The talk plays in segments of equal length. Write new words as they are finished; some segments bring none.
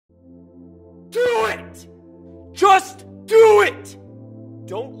it! Just do it!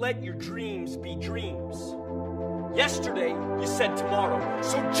 Don't let your dreams be dreams. Yesterday, you said tomorrow,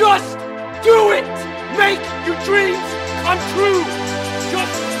 so just do it! Make your dreams come true!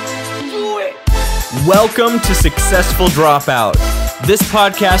 Just do it! Welcome to Successful Dropout. This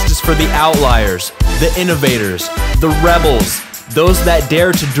podcast is for the outliers, the innovators, the rebels, those that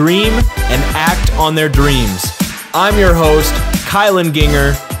dare to dream and act on their dreams. I'm your host, Kylan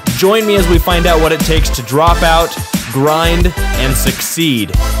Ginger. Join me as we find out what it takes to drop out, grind, and succeed.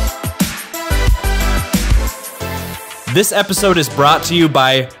 This episode is brought to you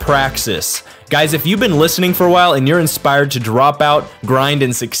by Praxis. Guys, if you've been listening for a while and you're inspired to drop out, grind,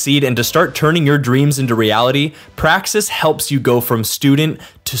 and succeed and to start turning your dreams into reality, Praxis helps you go from student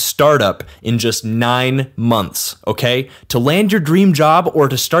to startup in just 9 months, okay? To land your dream job or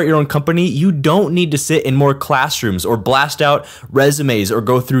to start your own company, you don't need to sit in more classrooms or blast out resumes or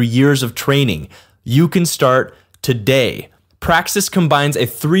go through years of training. You can start today. Praxis combines a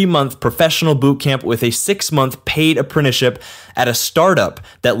 3-month professional bootcamp with a 6-month paid apprenticeship at a startup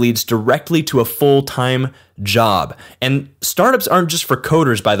that leads directly to a full-time job. And startups aren't just for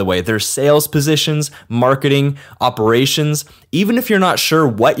coders, by the way. There's sales positions, marketing, operations. Even if you're not sure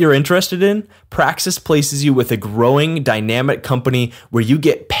what you're interested in, Praxis places you with a growing, dynamic company where you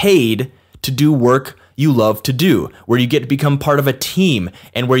get paid to do work you love to do, where you get to become part of a team,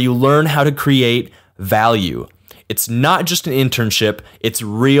 and where you learn how to create value. It's not just an internship, it's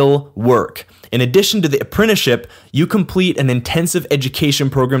real work. In addition to the apprenticeship, you complete an intensive education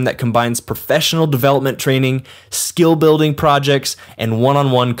program that combines professional development training, skill building projects, and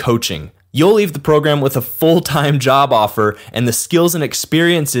one-on-one coaching. You'll leave the program with a full-time job offer and the skills and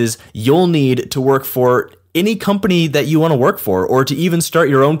experiences you'll need to work for any company that you want to work for or to even start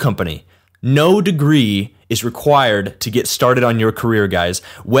your own company. No degree is required to get started on your career, guys.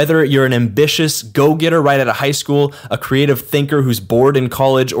 Whether you're an ambitious go-getter right out of high school, a creative thinker who's bored in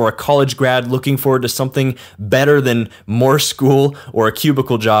college, or a college grad looking forward to something better than more school or a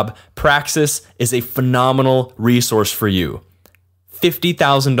cubicle job, Praxis is a phenomenal resource for you.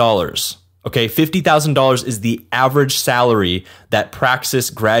 $50,000. Okay, $50,000 is the average salary that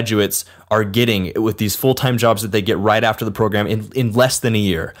Praxis graduates are getting with these full-time jobs that they get right after the program in less than a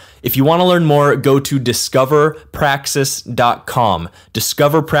year. If you want to learn more, go to discoverpraxis.com,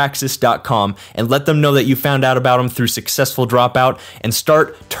 discoverpraxis.com, and let them know that you found out about them through Successful Dropout and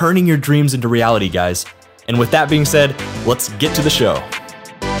start turning your dreams into reality, guys. And with that being said, let's get to the show.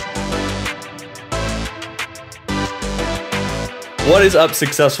 What is up,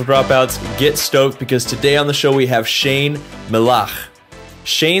 Successful Dropouts? Get stoked because today on the show we have Shane Melaugh.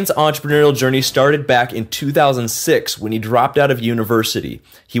 Shane's entrepreneurial journey started back in 2006 when he dropped out of university.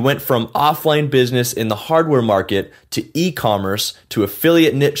 He went from offline business in the hardware market to e-commerce to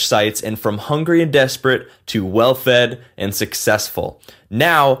affiliate niche sites, and from hungry and desperate to well-fed and successful.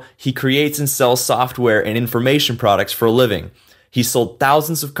 Now he creates and sells software and information products for a living. He's sold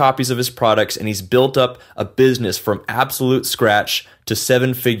thousands of copies of his products, and he's built up a business from absolute scratch to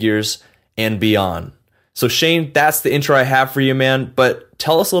 7 figures and beyond. So Shane, that's the intro I have for you, man. But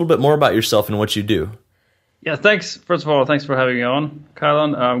tell us a little bit more about yourself and what you do. Yeah, thanks. First of all, thanks for having me on,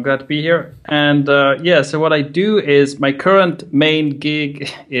 Kylan. I'm glad to be here. And so what I do is my current main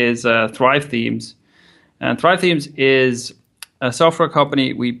gig is Thrive Themes. And Thrive Themes is a software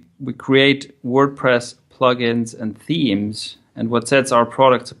company. We create WordPress plugins and themes. And what sets our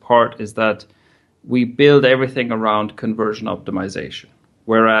products apart is that we build everything around conversion optimization.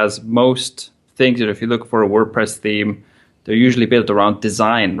 Whereas most things, if you look for a WordPress theme, they're usually built around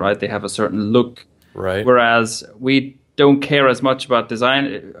design, right? They have a certain look. Right. Whereas we don't care as much about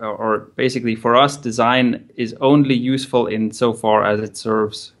design, or basically for us, design is only useful insofar as it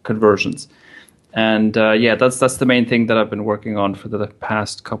serves conversions. And that's the main thing that I've been working on for the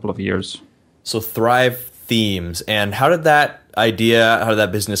past couple of years. So Thrive Themes, and how did that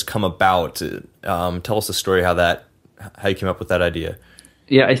business come about? Tell us the story, how you came up with that idea.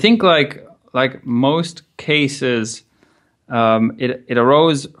 Yeah, I think like most cases, it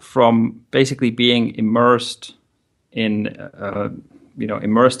arose from basically being immersed in a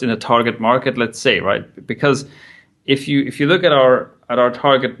target market, let's say, right? Because if you look at our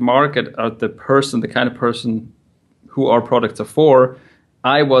target market, the kind of person who our products are for,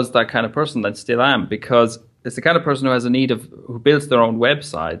 I was that kind of person, that still am, because it's the kind of person who has a need who builds their own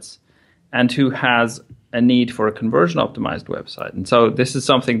websites and who has a need for a conversion optimized website. And so this is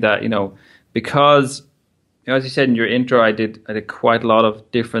something that, because, as you said in your intro, I did quite a lot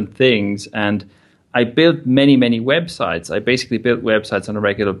of different things, and I built many websites. I basically built websites on a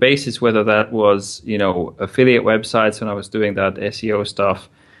regular basis, whether that was, affiliate websites when I was doing that SEO stuff,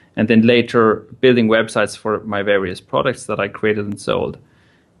 and then later building websites for my various products that I created and sold.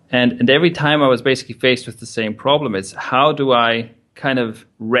 And every time I was basically faced with the same problem. It's how do I kind of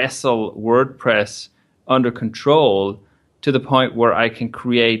wrestle WordPress under control to the point where I can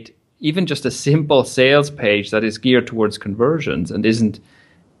create even just a simple sales page that is geared towards conversions and isn't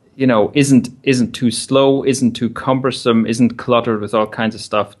too slow, isn't too cumbersome, isn't cluttered with all kinds of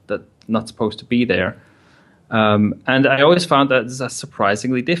stuff that's not supposed to be there. And I always found that's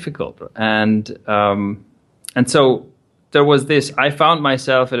surprisingly difficult. And so there was this, I found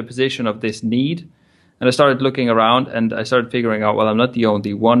myself in a position of this need, and I started looking around and I started figuring out, well, I'm not the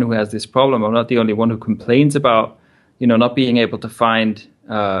only one who has this problem. I'm not the only one who complains about, not being able to find,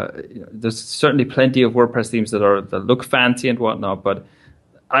 there's certainly plenty of WordPress themes that look fancy and whatnot, but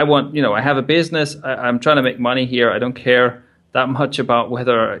I want, I have a business. I'm trying to make money here. I don't care that much about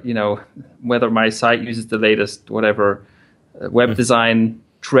whether my site uses the latest, whatever, web design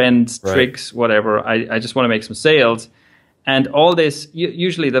trends, tricks, whatever. I just want to make some sales. And all this,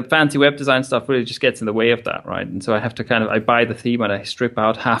 usually the fancy web design stuff really just gets in the way of that, right? And so I have to I buy the theme and I strip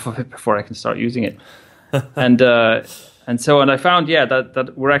out half of it before I can start using it. And I found,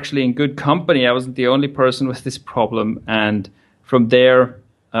 that we're actually in good company. I wasn't the only person with this problem. And from there,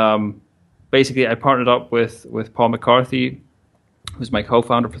 basically I partnered up with Paul McCarthy, who's my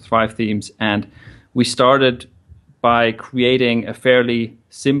co-founder for Thrive Themes. And we started by creating a fairly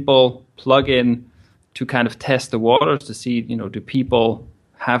simple plugin to kind of test the waters to see, do people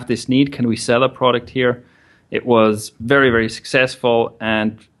have this need? Can we sell a product here? It was very, very successful,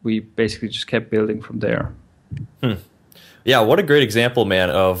 and we basically just kept building from there. Yeah, what a great example, man,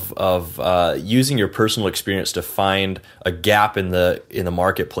 of using your personal experience to find a gap in the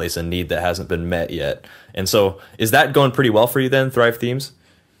marketplace, a need that hasn't been met yet. And so, is that going pretty well for you then, Thrive Themes?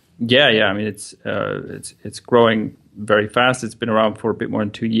 Yeah. I mean, it's growing very fast. It's been around for a bit more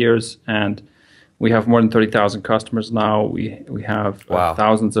than 2 years, and we have more than 30,000 customers now. We have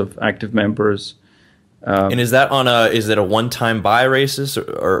thousands of active members. And is that is it a one-time buy basis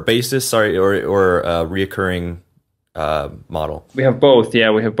or a reoccurring model? We have both. Yeah,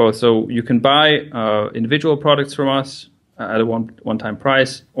 we have both. So you can buy individual products from us at a one-time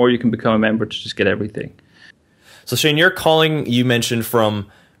price, or you can become a member to just get everything. So Shane, you mentioned from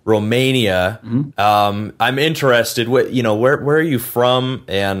Romania. Mm-hmm. I'm interested. Where are you from,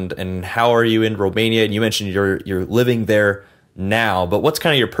 and how are you in Romania? And you mentioned you're living there now, but what's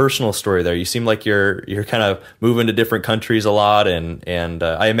kind of your personal story there? You seem like you're kind of moving to different countries a lot, and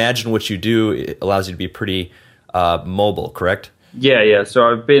I imagine what you do allows you to be pretty mobile, correct? Yeah. So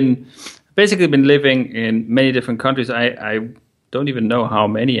I've basically been living in many different countries. I don't even know how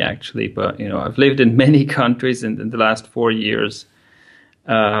many actually, but I've lived in many countries in the last 4 years.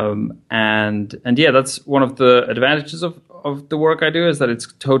 And that's one of the advantages of the work I do, is that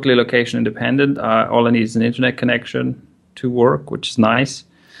it's totally location independent. All I need is an internet connection to work, which is nice.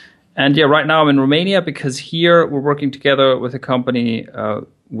 And right now I'm in Romania because here we're working together with a company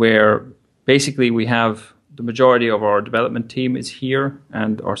where basically we have the majority of our development team is here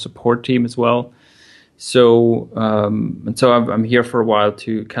and our support team as well. So I'm here for a while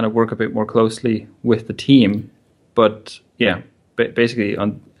to kind of work a bit more closely with the team. But basically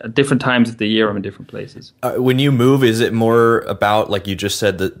at different times of the year, I'm in different places. When you move, is it more about, like you just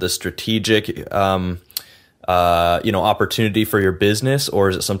said, the strategic, opportunity for your business, or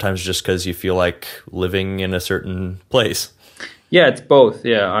is it sometimes just because you feel like living in a certain place? Yeah, it's both.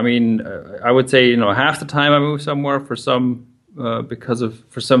 Yeah, I mean, I would say half the time I move somewhere for some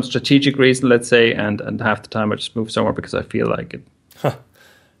strategic reason, let's say, and half the time I just move somewhere because I feel like it. Huh.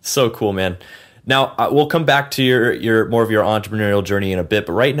 So cool, man. Now, we'll come back to your more of your entrepreneurial journey in a bit,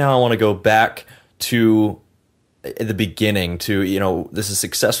 but right now I want to go back to the beginning, to, this is a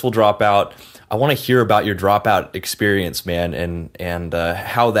successful dropout. I want to hear about your dropout experience, man, and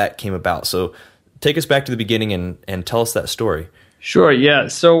how that came about. So take us back to the beginning and tell us that story. Sure, yeah.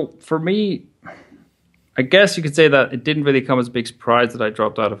 So for me, I guess you could say that it didn't really come as a big surprise that I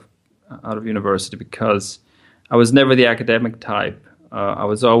dropped out of university, because I was never the academic type. I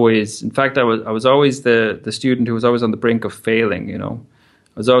was always, in fact, I was always the student who was always on the brink of failing. I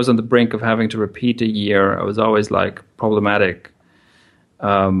was always on the brink of having to repeat a year. I was always problematic.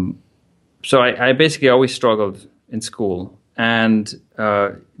 So I basically always struggled in school. And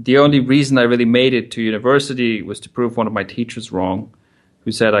the only reason I really made it to university was to prove one of my teachers wrong,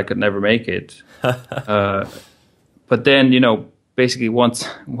 who said I could never make it. But then, basically once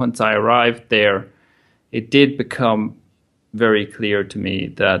I arrived there, it did become very clear to me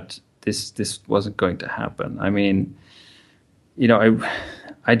that this wasn't going to happen. I mean, I'd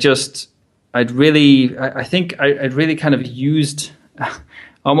really kind of used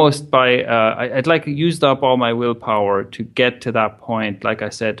almost by I'd like used up all my willpower to get to that point, like I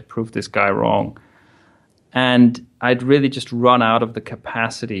said, to prove this guy wrong. And I'd really just run out of the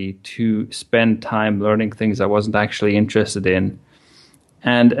capacity to spend time learning things I wasn't actually interested in.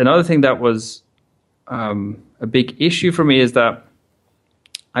 And another thing that was a big issue for me is that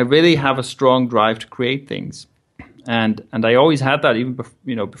I really have a strong drive to create things. And I always had that even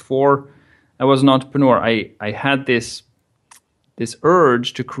before I was an entrepreneur. I had this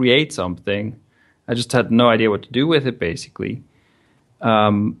urge to create something. I just had no idea what to do with it, basically.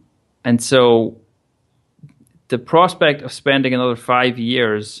 And so the prospect of spending another 5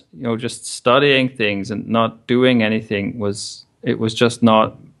 years, just studying things and not doing anything was just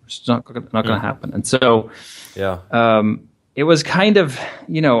not going to happen. And so, it was kind of,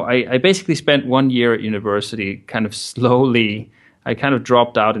 I basically spent 1 year at university kind of slowly. I kind of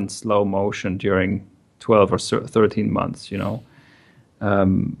dropped out in slow motion during 12 or 13 months,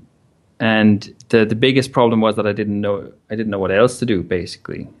 and the biggest problem was that I didn't know what else to do,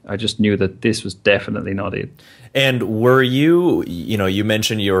 basically. I just knew that this was definitely not it. And were you, you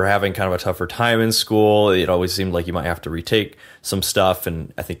mentioned you were having kind of a tougher time in school. It always seemed like you might have to retake some stuff.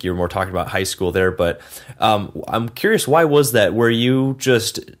 And I think you were more talking about high school there. But I'm curious, why was that?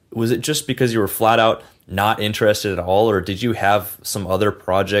 Was it just because you were flat out not interested at all? Or did you have some other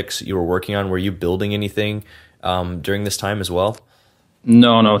projects you were working on? Were you building anything during this time as well?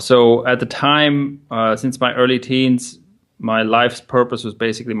 No. So at the time, since my early teens, my life's purpose was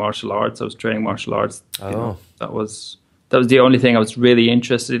basically martial arts. I was training martial arts. That was the only thing I was really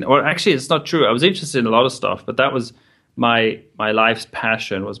interested in. Or actually, it's not true. I was interested in a lot of stuff, but that was my life's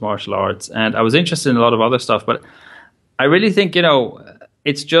passion was martial arts. And I was interested in a lot of other stuff. But I really think,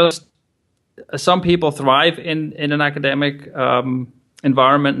 it's just some people thrive in an academic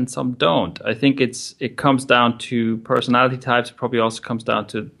environment and some don't. I think it comes down to personality types. It probably also comes down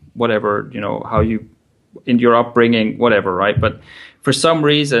to whatever, how you, in your upbringing, whatever, right? But for some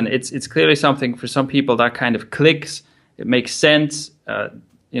reason, it's clearly something for some people that kind of clicks. It makes sense, and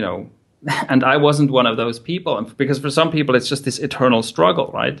I wasn't one of those people. And because for some people, it's just this eternal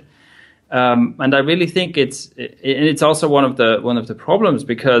struggle, right? And I really think it's also one of the problems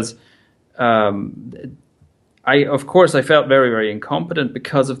because I felt very, very incompetent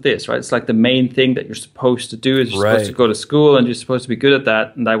because of this, right? It's like the main thing that you're supposed to do is you're supposed to go to school and you're supposed to be good at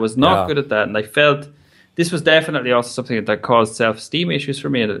that. And I was not good at that. And I felt this was definitely also something that caused self-esteem issues for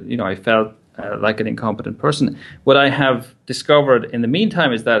me. And, I felt like an incompetent person. What I have discovered in the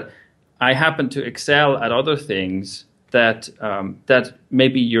meantime is that I happen to excel at other things that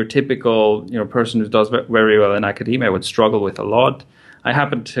maybe your typical, person who does very well in academia would struggle with a lot. I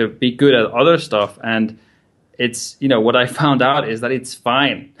happen to be good at other stuff, and it's, what I found out is that it's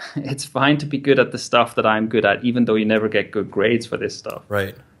fine. It's fine to be good at the stuff that I'm good at, even though you never get good grades for this stuff.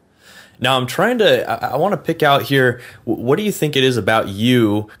 Right. Now I want to pick out here, what do you think it is about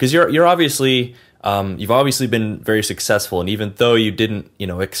you? Because you're obviously, you've obviously been very successful. And even though you didn't,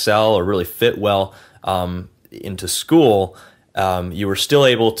 excel or really fit well into school, you were still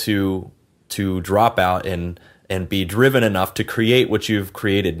able to drop out and be driven enough to create what you've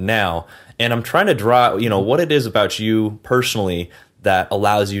created now. And I'm trying to draw, what it is about you personally that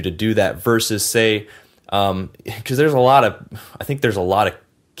allows you to do that versus say, because I think there's a lot of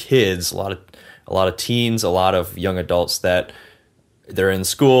kids, a lot of teens, a lot of young adults that they're in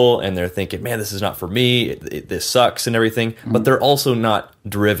school and they're thinking, man, this is not for me. This sucks and everything, but they're also not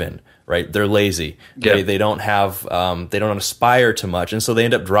driven, right? They're lazy. Okay? They don't have, they don't aspire to much. And so they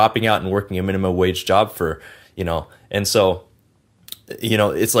end up dropping out and working a minimum wage job for, and so,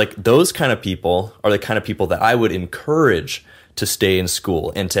 it's like those kind of people are the kind of people that I would encourage to stay in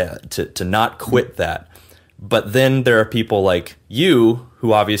school and to not quit that. But then there are people like you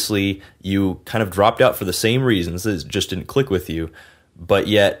who obviously you kind of dropped out for the same reasons. It just didn't click with you. But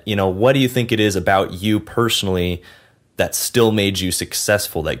yet, what do you think it is about you personally that still made you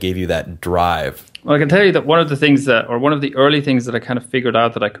successful, that gave you that drive? Well, I can tell you that one of the early things that I kind of figured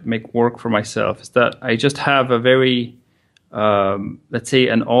out that I could make work for myself is that I just have a very, let's say,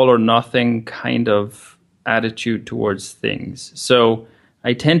 an all or nothing kind of attitude towards things. So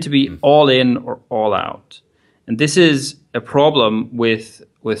I tend to be all in or all out. And this is a problem with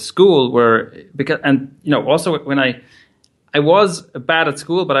school also when I was bad at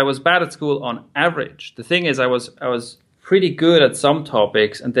school, but I was bad at school on average. The thing is I was pretty good at some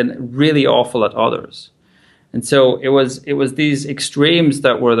topics and then really awful at others. And so it was these extremes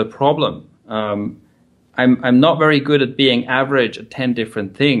that were the problem. I'm not very good at being average at 10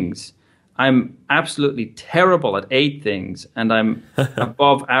 different things. I'm absolutely terrible at 8 things, and I'm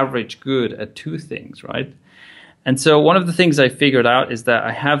above average good at 2 things, right? And so one of the things I figured out is that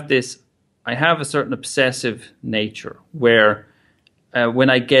I have a certain obsessive nature where when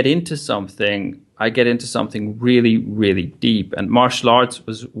I get into something, I get into something really, really deep. And martial arts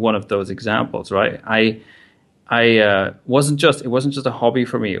was one of those examples, right? It wasn't just a hobby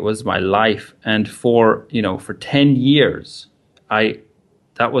for me, it was my life. And for 10 years,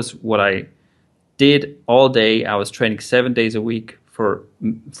 that was what I did all day. I was training 7 days a week for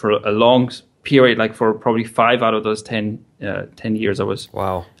a long period, like for probably 5 out of those 10 years. I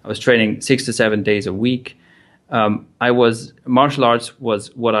was training 6 to 7 days a week. Martial arts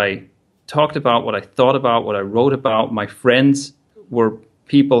was what I talked about, what I thought about, what I wrote about. My friends were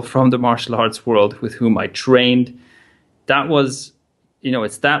people from the martial arts world with whom I trained. That was,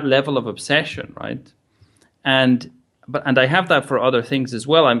 it's that level of obsession, right? And I have that for other things as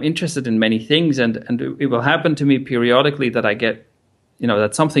well. I'm interested in many things, and it will happen to me periodically that I get,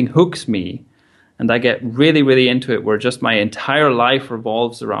 that something hooks me, and I get really, really into it, where just my entire life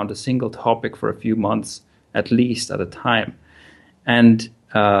revolves around a single topic for a few months, at least at a time. And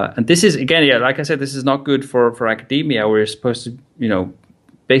this is, again, like I said, this is not good for academia, where you're supposed to,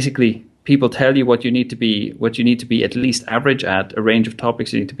 basically people tell you what you need to be at least average at, a range of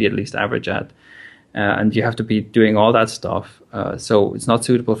topics you need to be at least average at. And you have to be doing all that stuff. So it's not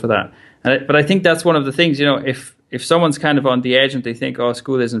suitable for that. But I think that's one of the things, if someone's kind of on the edge and they think, oh,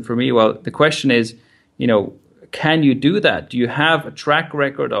 school isn't for me, well, the question is, can you do that? Do you have a track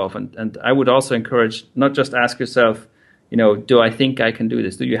record of, and I would also encourage, not just ask yourself, do I think I can do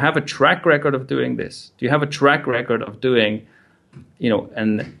this? Do you have a track record of doing this? Do you have a track record of doing,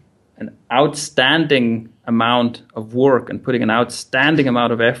 an outstanding amount of work and putting an outstanding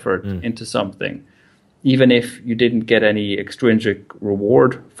amount of effort into something, even if you didn't get any extrinsic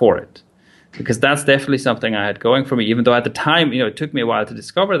reward for it? Because that's definitely something I had going for me, even though at the time, it took me a while to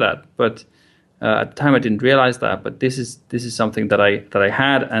discover that. But at the time I didn't realize that. But this is something that I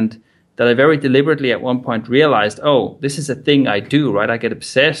had, and that I very deliberately at one point realized, oh, this is a thing I do, right? I get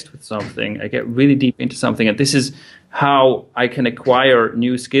obsessed with something. I get really deep into something, and this is how I can acquire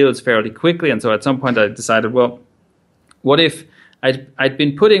new skills fairly quickly. And so at some point I decided, well, what if I'd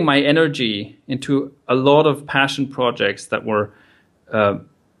been putting my energy into a lot of passion projects that were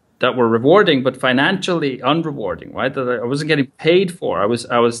rewarding, but financially unrewarding, right? That I wasn't getting paid for. I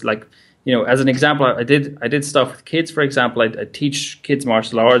was like, as an example, I did stuff with kids. For example, I teach kids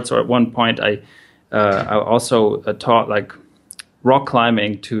martial arts, or at one point I also taught like rock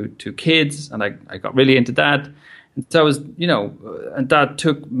climbing to kids, and I got really into that. And so I was, and that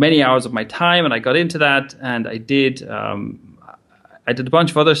took many hours of my time, and I got into that, and I did a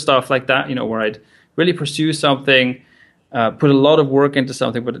bunch of other stuff like that, where I'd really pursue something, put a lot of work into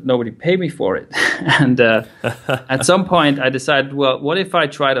something, but nobody paid me for it. And at some point I decided, well, what if I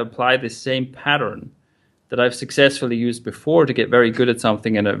try to apply this same pattern that I've successfully used before to get very good at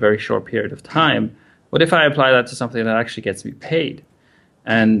something in a very short period of time? What if I apply that to something that actually gets me paid?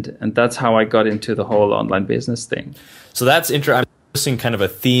 And that's how I got into the whole online business thing. So that's interesting. I'm noticing kind of a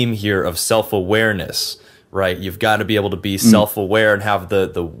theme here of self-awareness, right? You've got to be able to be self-aware and have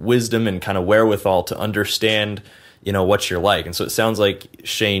the wisdom and kind of wherewithal to understand, what you're like. And so it sounds like,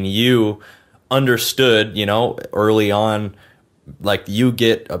 Shane, you understood, early on, like you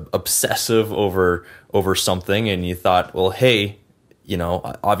get obsessive over something, and you thought, well, hey,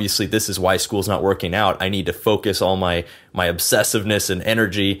 obviously this is why school's not working out. I need to focus all my obsessiveness and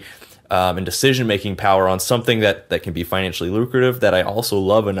energy and decision-making power on something that can be financially lucrative, that I also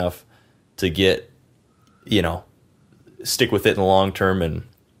love enough to get, stick with it in the long term and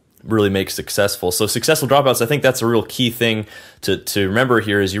really make successful. So successful dropouts, I think that's a real key thing to remember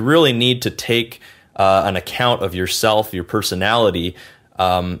here, is you really need to take an account of yourself, your personality.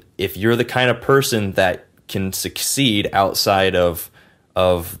 If you're the kind of person that can succeed outside of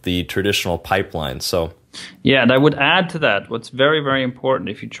the traditional pipeline. So yeah, and I would add to that, what's very, very important,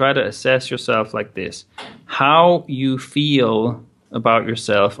 if you try to assess yourself like this, how you feel about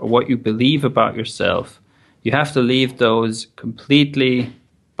yourself or what you believe about yourself, you have to leave those completely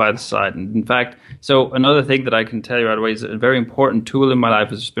by the side. And in fact, so another thing that I can tell you right away is a very important tool in my life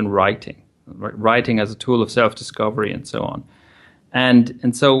has just been writing. Writing as a tool of self-discovery and so on.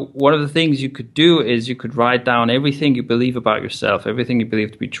 And so one of the things you could do is you could write down everything you believe about yourself, everything you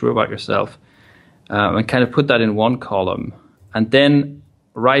believe to be true about yourself, and kind of put that in one column. And then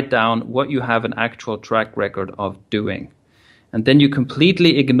write down what you have an actual track record of doing. And then you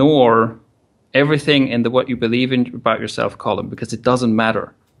completely ignore everything in the what you believe in about yourself column, because it doesn't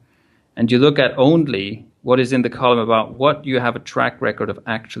matter. And you look at only what is in the column about what you have a track record of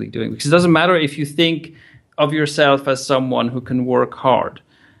actually doing. Because it doesn't matter if you think of yourself as someone who can work hard,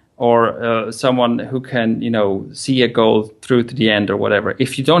 or someone who can, see a goal through to the end or whatever.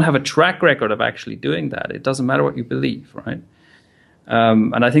 If you don't have a track record of actually doing that, it doesn't matter what you believe, right?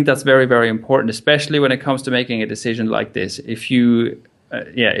 And I think that's very, very important, especially when it comes to making a decision like this. If you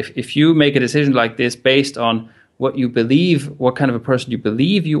make a decision like this based on what you believe, what kind of a person you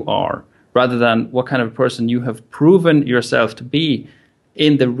believe you are, rather than what kind of a person you have proven yourself to be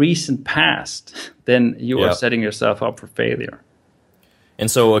in the recent past, then you are setting yourself up for failure. And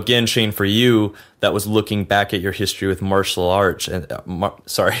so again, Shane, for you, that was looking back at your history with martial arts and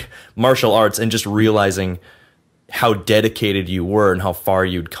just realizing how dedicated you were and how far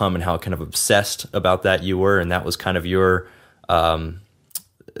you'd come and how kind of obsessed about that you were, and that was kind of your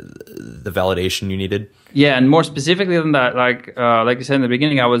the validation you needed. Yeah, and more specifically than that, like you said in the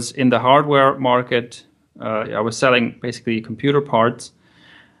beginning, I was in the hardware market. I was selling basically computer parts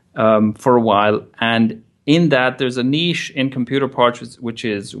for a while, and in that there's a niche in computer parts which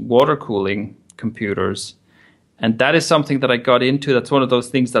is water cooling computers. And that is something that I got into. That's one of those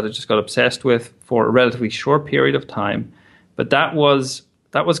things that I just got obsessed with for a relatively short period of time. But that was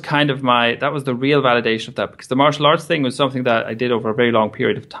kind of that was the real validation of that, because the martial arts thing was something that I did over a very long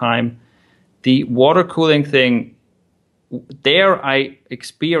period of time. The water cooling thing, there I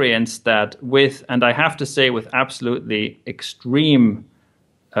experienced that with, and I have to say with absolutely extreme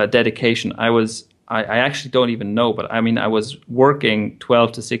dedication. I actually don't even know, but I mean, I was working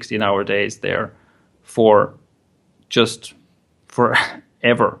 12 to 16-hour days there for just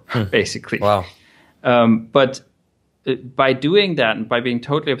forever, basically. Wow. But by doing that and by being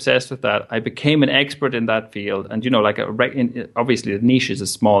totally obsessed with that, I became an expert in that field. And, obviously the niche is a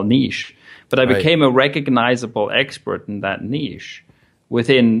small niche, but I became a recognizable expert in that niche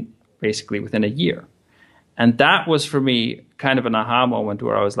within a year. And that was for me kind of an aha moment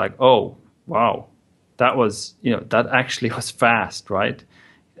where I was like, oh, wow, that was, that actually was fast, right?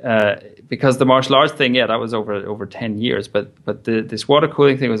 Because the martial arts thing, that was over 10 years. But this water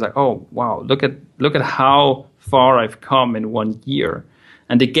cooling thing was like, oh, wow, look at how far I've come in 1 year.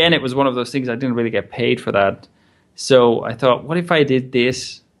 And again, it was one of those things I didn't really get paid for that. So I thought, what if I did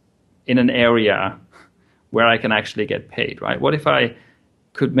this in an area where I can actually get paid, right? What if I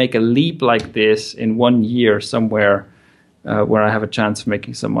could make a leap like this in 1 year somewhere where I have a chance of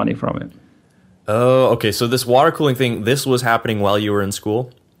making some money from it? Oh, okay. So this water cooling thing, this was happening while you were in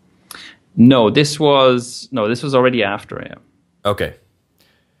school? No, this was already after I am. Okay,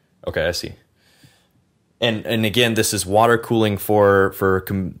 I see. And again, this is water cooling for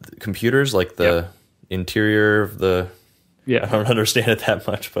computers, like the interior of the. Yeah, I don't understand it that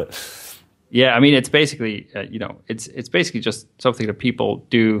much, but. Yeah, I mean, it's basically it's basically just something that people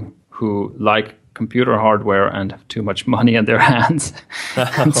do who like computer hardware and have too much money on their hands.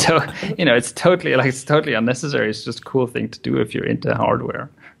 And so it's totally unnecessary. It's just a cool thing to do if you're into hardware.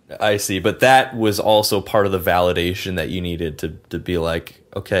 I see, but that was also part of the validation that you needed to be like,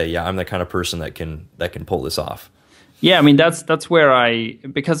 okay, yeah, I'm the kind of person that can pull this off. Yeah, I mean that's where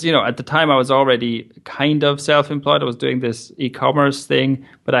because at the time I was already kind of self-employed. I was doing this e-commerce thing,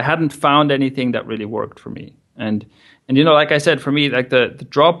 but I hadn't found anything that really worked for me. And like I said, for me, like the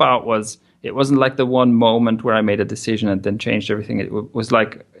dropout it wasn't like the one moment where I made a decision and then changed everything. It was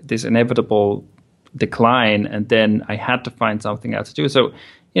like this inevitable decline, and then I had to find something else to do. So,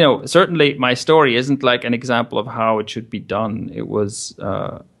 certainly my story isn't like an example of how it should be done. It was,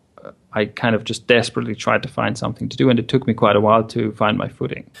 I kind of just desperately tried to find something to do, and it took me quite a while to find my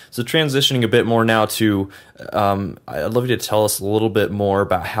footing. So transitioning a bit more now to, I'd love you to tell us a little bit more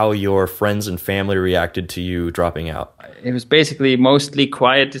about how your friends and family reacted to you dropping out. It was basically mostly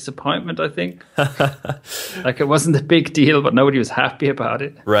quiet disappointment, I think. Like it wasn't a big deal, but nobody was happy about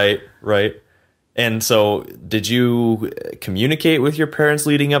it. Right. And so did you communicate with your parents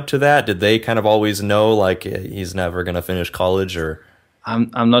leading up to that? Did they kind of always know, like, he's never going to finish college, or?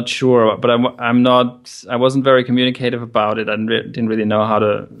 I'm not sure, but I wasn't very communicative about it. I didn't really know how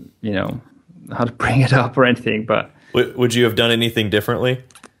to bring it up or anything, but. Would you have done anything differently?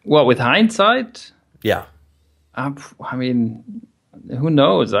 Well, with hindsight? Yeah. I mean, who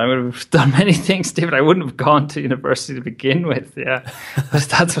knows? I would have done many things different. I wouldn't have gone to university to begin with. Yeah, but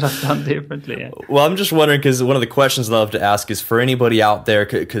that's what I've done differently. Yeah. Well, I'm just wondering, because one of the questions I love to ask is for anybody out there,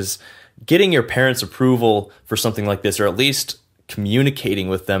 because getting your parents' approval for something like this, or at least communicating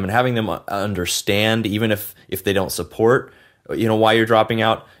with them and having them understand, even if they don't support, why you're dropping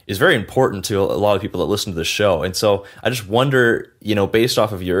out, is very important to a lot of people that listen to the show. And so I just wonder, based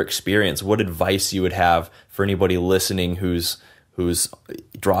off of your experience, what advice you would have for anybody listening who's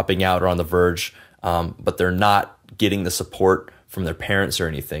dropping out or on the verge, but they're not getting the support from their parents or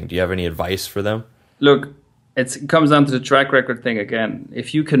anything. Do you have any advice for them? Look, it comes down to the track record thing again.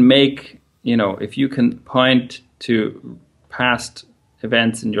 If you can if you can point to past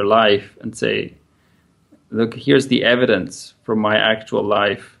events in your life and say, look, here's the evidence from my actual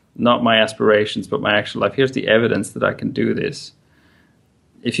life, not my aspirations, but my actual life. Here's the evidence that I can do this.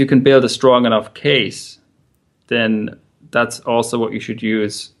 If you can build a strong enough case, then that's also what you should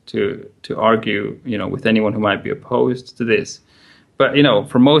use to argue, with anyone who might be opposed to this. But,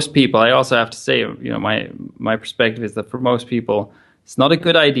 for most people, I also have to say, my perspective is that for most people, it's not a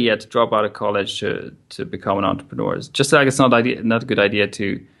good idea to drop out of college to become an entrepreneur. It's just like it's not a good idea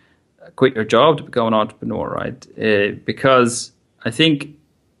to quit your job to become an entrepreneur, right? Because I think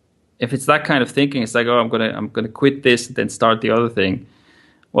if it's that kind of thinking, it's like, oh, I'm gonna quit this and then start the other thing.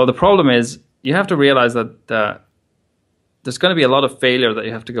 Well, the problem is you have to realize that there's going to be a lot of failure that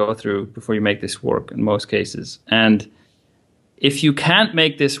you have to go through before you make this work in most cases. And if you can't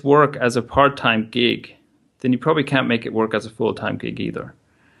make this work as a part-time gig, then you probably can't make it work as a full-time gig either.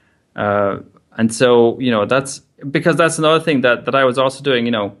 And so, that's because that's another thing that I was also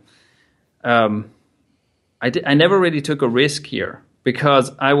doing, I never really took a risk here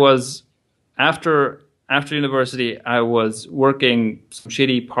because I was, after university, I was working some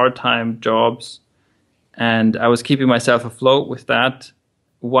shitty part-time jobs and I was keeping myself afloat with that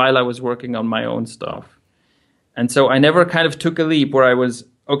while I was working on my own stuff. And so I never kind of took a leap where I was,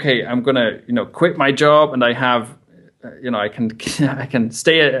 okay, I'm going to, quit my job and I have, I can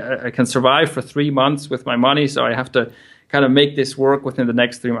survive for 3 months with my money. So I have to kind of make this work within the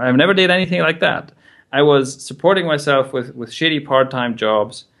next 3 months. I never did anything like that. I was supporting myself with shitty part-time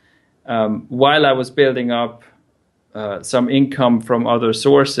jobs while I was building up some income from other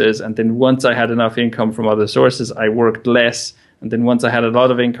sources. And then once I had enough income from other sources, I worked less. And then once I had a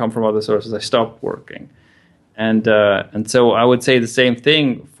lot of income from other sources, I stopped working. And so I would say the same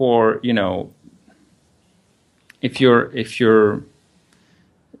thing for, if you're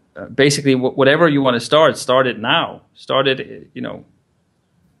basically whatever you want to start it now. Start it,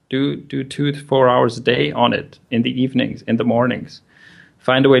 do 2 to 4 hours a day on it in the evenings, in the mornings.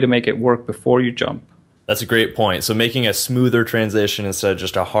 Find a way to make it work before you jump. That's a great point. So making a smoother transition instead of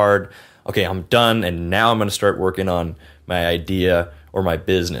just a hard, okay, I'm done and now I'm going to start working on my idea or my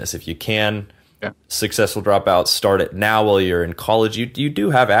business. If you can, successful dropouts, start it now while you're in college. You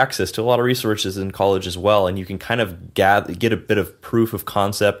do have access to a lot of resources in college as well, and you can kind of get a bit of proof of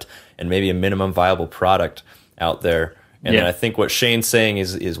concept and maybe a minimum viable product out there. And then I think what Shane's saying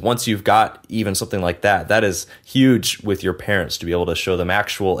is once you've got even something like that, that is huge with your parents to be able to show them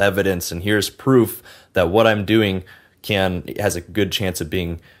actual evidence and here's proof that what I'm doing has a good chance of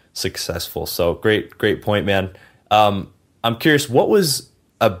being successful. So great point, man. I'm curious, what was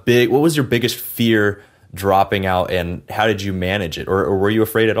your biggest fear dropping out and how did you manage it? Or were you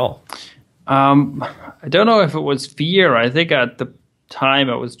afraid at all? I don't know if it was fear. I think at the time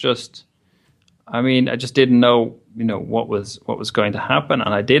it was just, I just didn't know, what was going to happen.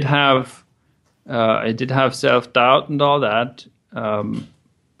 And I did have self-doubt and all that.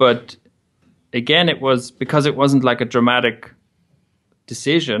 But again, it was because it wasn't like a dramatic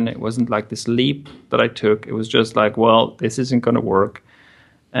decision. It wasn't like this leap that I took. It was just like, well, this isn't going to work.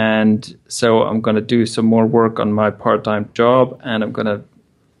 And so I'm going to do some more work on my part-time job, and I'm going to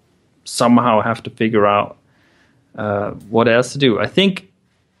somehow have to figure out what else to do. I think,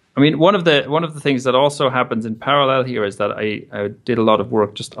 one of the things that also happens in parallel here is that I did a lot of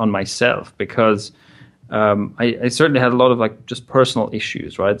work just on myself because I certainly had a lot of just personal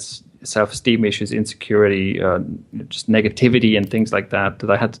issues, right? Self-esteem issues, insecurity, just negativity and things like that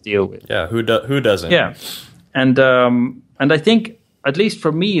I had to deal with. Yeah, who doesn't? Yeah, and I think, at least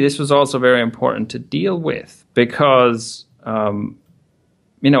for me, this was also very important to deal with because,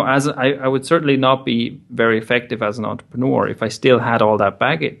 as I would certainly not be very effective as an entrepreneur if I still had all that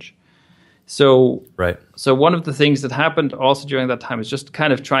baggage. So, right. So one of the things that happened also during that time is just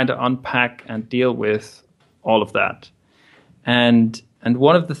kind of trying to unpack and deal with all of that. And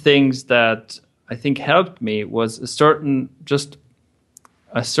one of the things that I think helped me was a certain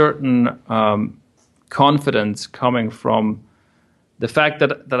confidence coming from the fact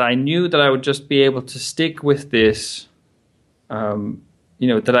that I knew that I would just be able to stick with this,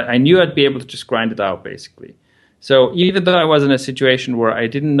 that I knew I'd be able to just grind it out, basically. So even though I was in a situation where I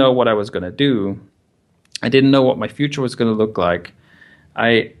didn't know what I was going to do, I didn't know what my future was going to look like,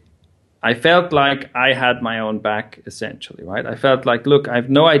 I felt like I had my own back, essentially, right? I felt like, look, I have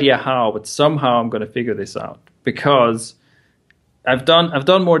no idea how, but somehow I'm going to figure this out because I've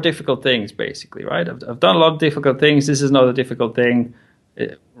done more difficult things, basically, right? I've done a lot of difficult things. This is not a difficult thing.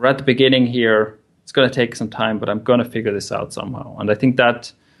 We're at the beginning here. It's going to take some time, but I'm going to figure this out somehow. And I think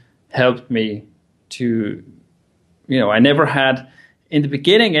that helped me to I never had, in the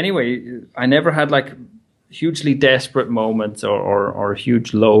beginning anyway, I never had like hugely desperate moments or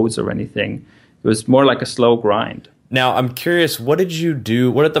huge lows or anything. It was more like a slow grind. Now, I'm curious, what did you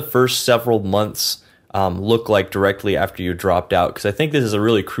do? What did the first several months look like directly after you dropped out? Because I think this is a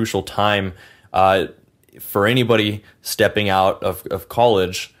really crucial time for anybody stepping out of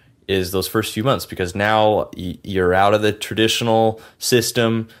college, is those first few months, because now you're out of the traditional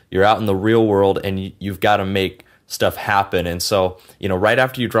system, you're out in the real world, and you've got to make stuff happen. And so, right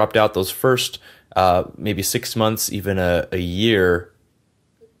after you dropped out, those first maybe 6 months, even a year,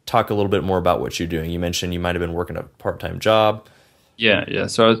 talk a little bit more about what you're doing. You mentioned you might have been working a part-time job. Yeah.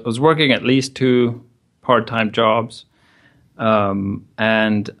 So I was working at least 2 part-time jobs. But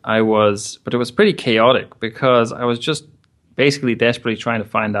it was pretty chaotic because I was just basically desperately trying to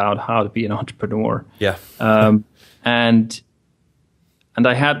find out how to be an entrepreneur. Yeah. And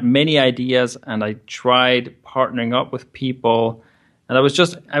I had many ideas, and I tried partnering up with people, and I was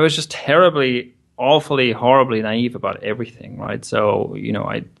just terribly, awfully, horribly naive about everything, right? So,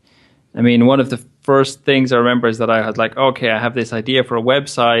 I mean, one of the first things I remember is that I had like, okay, I have this idea for a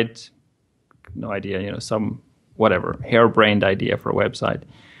website, no idea, some whatever, harebrained idea for a website.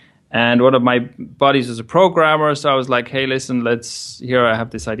 And one of my buddies was a programmer, so I was like, hey, listen, here I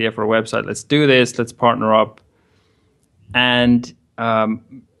have this idea for a website, let's do this, let's partner up. And,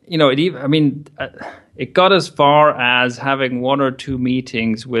 it got as far as having 1 or 2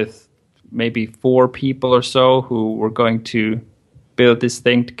 meetings with maybe 4 people or so who were going to build this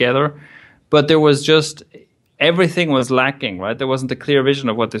thing together. But there was just, everything was lacking, right? There wasn't a clear vision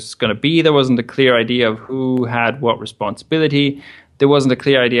of what this was going to be. There wasn't a clear idea of who had what responsibility. There wasn't a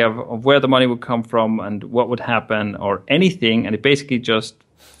clear idea of where the money would come from and what would happen or anything. And it basically just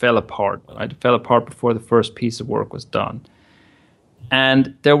fell apart, right? It fell apart before the first piece of work was done.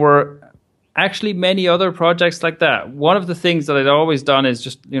 And there were actually many other projects like that. One of the things that I'd always done is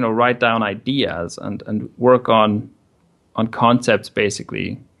just, write down ideas and work on concepts,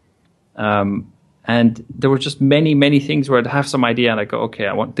 basically. And there were just many, many things where I'd have some idea and I go, okay,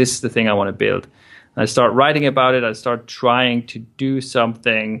 this is the thing I want to build. And I start writing about it. I start trying to do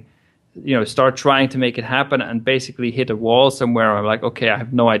something, start trying to make it happen, and basically hit a wall somewhere. I'm like, okay, I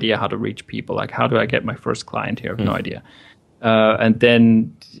have no idea how to reach people. Like, how do I get my first client here? I have no idea. And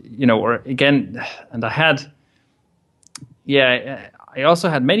then, and I had, I also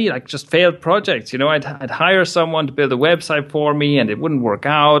had many like just failed projects. I'd hire someone to build a website for me, and it wouldn't work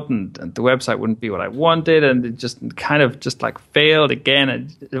out, and the website wouldn't be what I wanted, and it just kind of just like failed again. And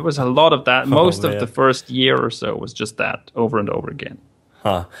there was a lot of that. Most of the first year or so was just that over and over again.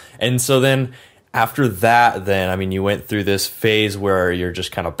 Huh. And so then after that, you went through this phase where you're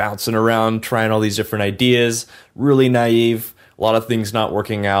just kind of bouncing around, trying all these different ideas, really naive, a lot of things not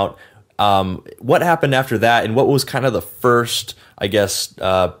working out. What happened after that, and what was kind of the first, I guess,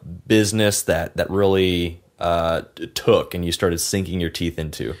 business that really took and you started sinking your teeth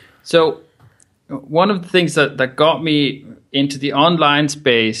into? So one of the things that got me into the online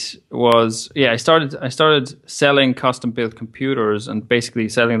space was, I started selling custom built computers and basically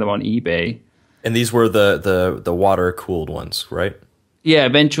selling them on eBay. And these were the water cooled ones, right? Yeah,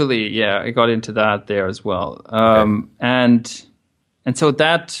 eventually, I got into that there as well. Okay. And so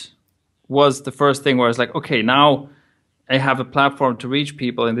that was the first thing where I was like, okay, now I have a platform to reach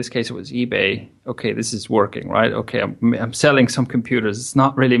people. In this case, it was eBay. Okay, this is working, right? Okay, I'm selling some computers. It's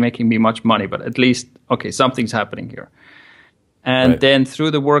not really making me much money, but at least, okay, something's happening here. And then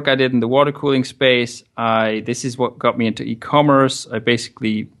through the work I did in the water cooling space, this is what got me into e-commerce. I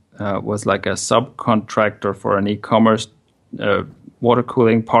basically was like a subcontractor for an e-commerce water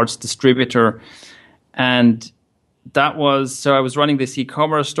cooling parts distributor. And I was running this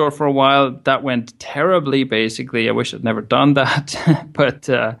e-commerce store for a while. That went terribly, basically. I wish I'd never done that. but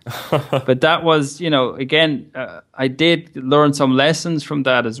that was, again, I did learn some lessons from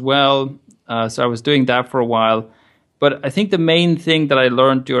that as well. So I was doing that for a while. But I think the main thing that I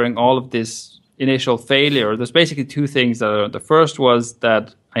learned during all of this initial failure, there's basically 2 things that I learned. The first was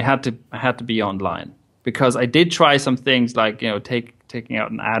that I had to be online, because I did try some things like, taking out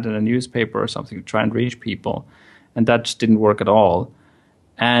an ad in a newspaper or something to try and reach people. And that just didn't work at all.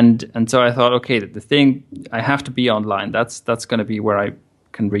 And so I thought, okay, the thing, I have to be online. That's going to be where I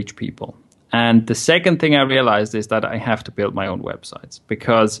can reach people. And the second thing I realized is that I have to build my own websites,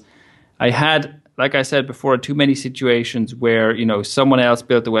 because I had, like I said before, too many situations where, someone else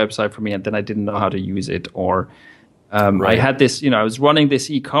built the website for me and then I didn't know how to use it. Or I had this, I was running this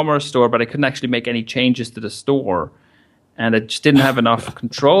e-commerce store, but I couldn't actually make any changes to the store. And I just didn't have enough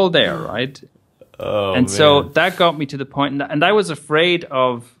control there, right? Oh, and man. so that got me to the point, and I was afraid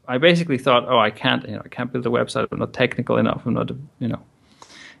of. I basically thought, oh, I can't build a website. I'm not technical enough. I'm not,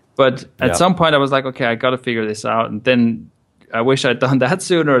 But at some point, I was like, okay, I got to figure this out. And then I wish I'd done that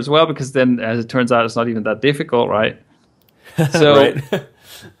sooner as well, because then, as it turns out, it's not even that difficult, right? So, right.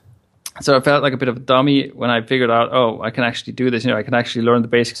 So I felt like a bit of a dummy when I figured out, oh, I can actually do this. I can actually learn the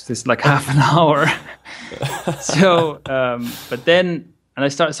basics of this in like half an hour. So, but then, I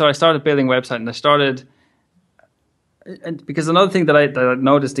started building a website, and I started, and because another thing that I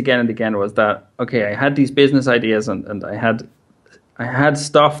noticed again and again was that, okay, I had these business ideas, and I had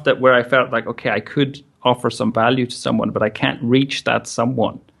stuff that where I felt like, okay, I could offer some value to someone, but I can't reach that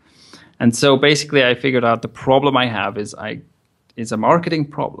someone. And so basically I figured out the problem I have is a marketing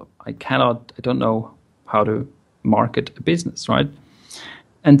problem. I don't know how to market a business, right?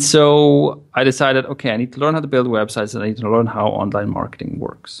 And so I decided, okay, I need to learn how to build websites, and I need to learn how online marketing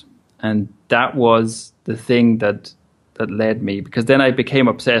works. And that was the thing that led me, because then I became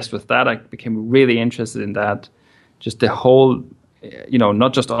obsessed with that. I became really interested in that, just the whole,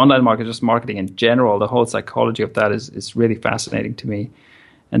 not just online marketing, just marketing in general. The whole psychology of that is really fascinating to me.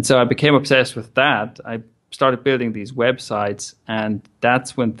 And so I became obsessed with that. I started building these websites, and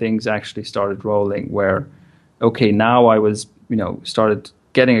that's when things actually started rolling, where, okay, now I was, started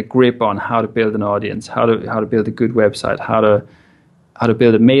getting a grip on how to build an audience, how to build a good website, how to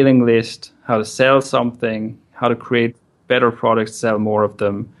build a mailing list, how to sell something, how to create better products, sell more of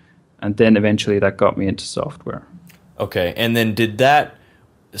them. And then eventually that got me into software. Okay. And then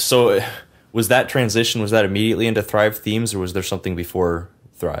was that transition, was that immediately into Thrive Themes, or was there something before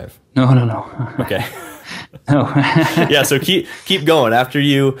Thrive? No. Okay. No. Yeah. So keep going after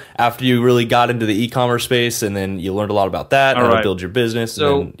you really got into the e-commerce space, and then you learned a lot about that, how to build your business.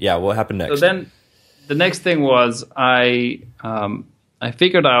 So, and then, what happened next? So then the next thing was I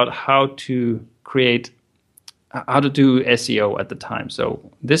figured out how to do SEO at the time.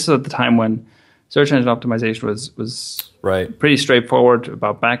 So this is at the time when search engine optimization was right, pretty straightforward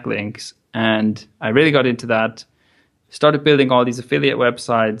about backlinks. And I really got into that, started building all these affiliate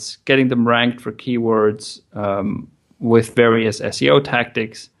websites, getting them ranked for keywords with various SEO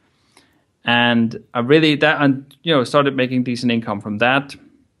tactics. And I really, started making decent income from that.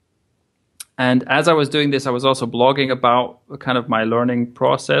 And as I was doing this, I was also blogging about kind of my learning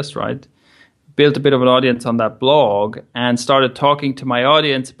process, right? Built a bit of an audience on that blog, and started talking to my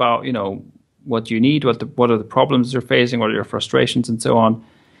audience about, what you need, what are the problems you're facing, what are your frustrations, and so on.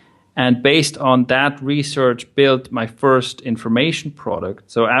 And based on that research, built my first information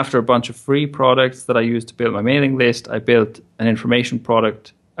product. So after a bunch of free products that I used to build my mailing list, I built an information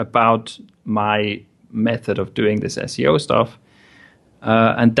product about my method of doing this SEO stuff.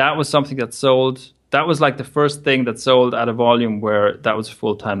 And that was something that sold. That was like the first thing that sold at a volume where that was a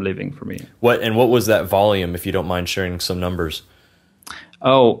full-time living for me. What was that volume, if you don't mind sharing some numbers?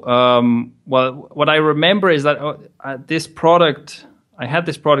 Well, what I remember is that I had this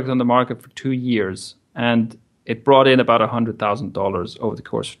product on the market for 2 years, and it brought in about $100,000 over the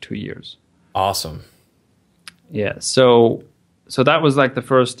course of 2 years. Awesome. Yeah. So that was like the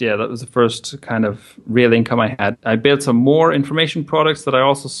first kind of real income I had. I built some more information products that I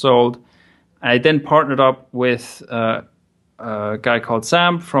also sold. I then partnered up with a guy called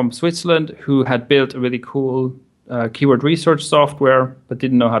Sam from Switzerland, who had built a really cool keyword research software, but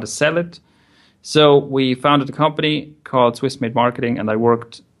didn't know how to sell it. So we founded a company called Swiss Made Marketing, and I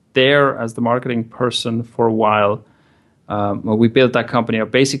worked there as the marketing person for a while. We built that company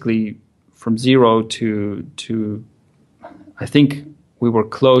up basically from zero to I think we were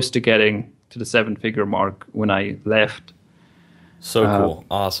close to getting to the 7-figure mark when I left. So cool.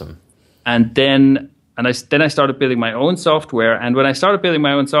 Awesome. And then I started building my own software. And when I started building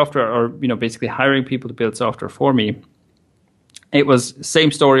my own software, or basically hiring people to build software for me, it was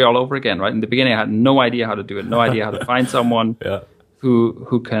same story all over again, right? In the beginning, I had no idea how to do it, no idea how to find someone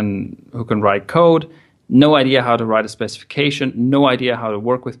who can write code, no idea how to write a specification, no idea how to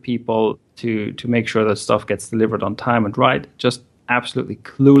work with people to make sure that stuff gets delivered on time and right. Just absolutely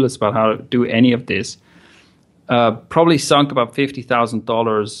clueless about how to do any of this. Probably sunk about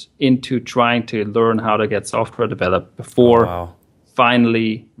 $50,000 into trying to learn how to get software developed before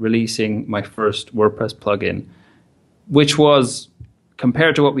finally releasing my first WordPress plugin, which was,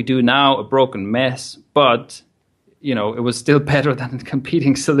 compared to what we do now, a broken mess. But, it was still better than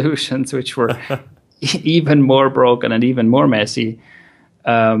competing solutions, which were even more broken and even more messy.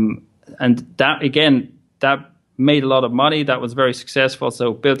 And that, again, that made a lot of money. That was very successful.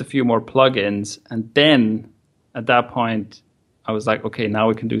 So built a few more plugins. And then at that point, I was like, okay, now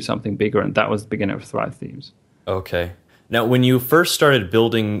we can do something bigger. And that was the beginning of Thrive Themes. Okay. Now, when you first started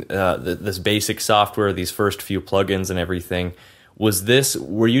building this basic software, these first few plugins and everything,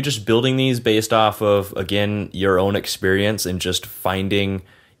 were you just building these based off of, again, your own experience and just finding,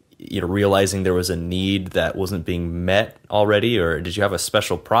 realizing there was a need that wasn't being met already? Or did you have a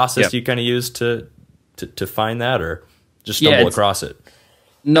special process you kind of used to find that, or just stumble across it?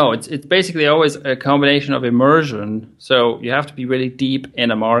 No, it's basically always a combination of immersion. So you have to be really deep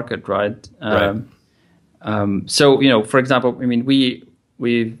in a market, right? Right. So, for example, I mean,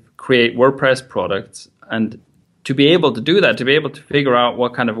 we create WordPress products, and to be able to do that, to be able to figure out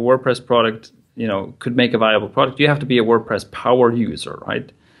what kind of a WordPress product, could make a viable product, you have to be a WordPress power user,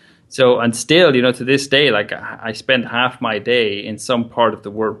 right? So, and still, to this day, like I spend half my day in some part of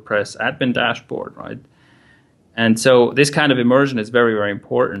the WordPress admin dashboard, right? And so this kind of immersion is very, very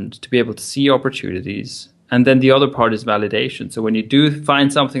important to be able to see opportunities. And then the other part is validation. So when you do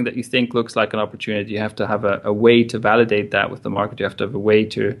find something that you think looks like an opportunity, you have to have a way to validate that with the market. You have to have a way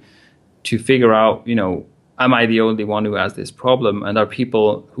to figure out, am I the only one who has this problem? And are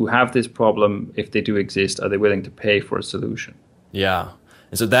people who have this problem, if they do exist, are they willing to pay for a solution? Yeah.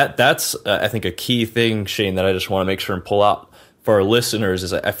 And so that's I think, a key thing, Shane, that I just want to make sure and pull out for our listeners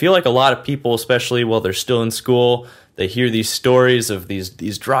is I feel like a lot of people, especially while they're still in school, they hear these stories of these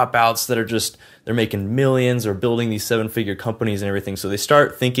dropouts that are just, they're making millions or building these 7-figure companies and everything. So they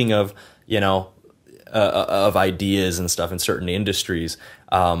start thinking of, of ideas and stuff in certain industries.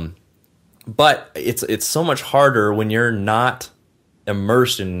 But it's so much harder when you're not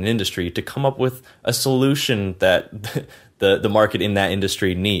immersed in an industry to come up with a solution that the market in that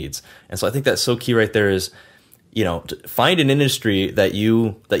industry needs. And so I think that's so key right there is, to find an industry that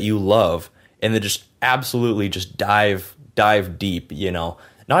you love, and then just absolutely just dive deep,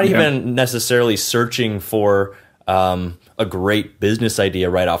 not even necessarily searching for a great business idea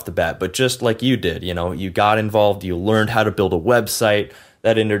right off the bat, but just like you did, you got involved, you learned how to build a website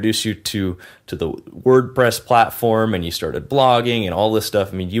that introduced you to the WordPress platform, and you started blogging and all this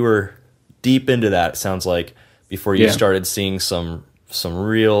stuff. I mean, you were deep into that, it sounds like, before you started seeing some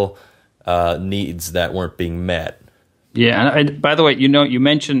real needs that weren't being met. Yeah, and by the way, you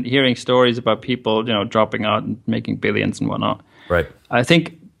mentioned hearing stories about people, dropping out and making billions and whatnot. Right. I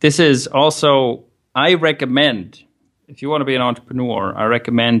think this is also, I recommend, if you want to be an entrepreneur, I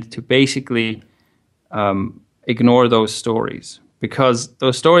recommend to basically ignore those stories, because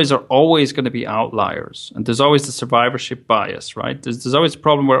those stories are always going to be outliers, and there's always the survivorship bias, right? There's always a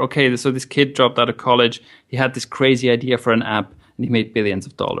problem where, okay, so this kid dropped out of college, he had this crazy idea for an app, and he made billions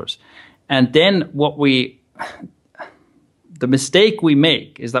of dollars. And then the mistake we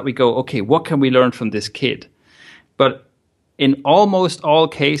make is that we go, okay, what can we learn from this kid? But in almost all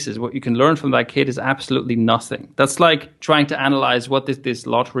cases, what you can learn from that kid is absolutely nothing. That's like trying to analyze, what did this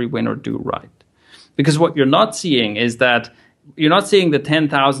lottery winner do right? Because what you're not seeing is that you're not seeing the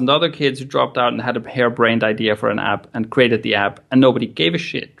 10,000 other kids who dropped out and had a harebrained idea for an app and created the app and nobody gave a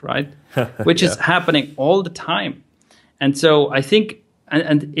shit, right? Which is happening all the time. And so I think,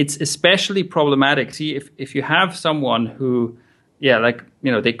 and it's especially problematic. See, if you have someone who,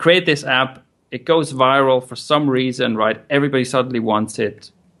 they create this app, it goes viral for some reason, right? Everybody suddenly wants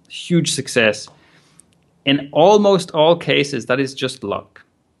it, huge success. In almost all cases, that is just luck,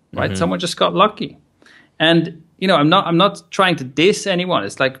 right? Mm-hmm. Someone just got lucky. And, I'm not trying to diss anyone.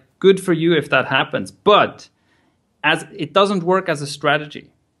 It's like, good for you if that happens. But as it doesn't work as a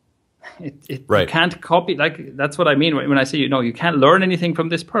strategy. Right. You can't copy, like, that's what I mean when I say, you can't learn anything from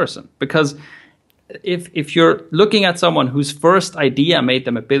this person, because if you're looking at someone whose first idea made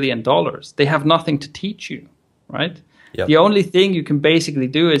them $1 billion, they have nothing to teach you, right? Yep. The only thing you can basically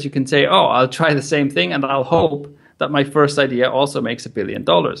do is you can say, oh, I'll try the same thing and I'll hope that my first idea also makes $1 billion,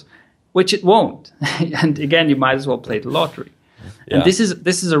 which it won't. And again, you might as well play the lottery. Yeah. And this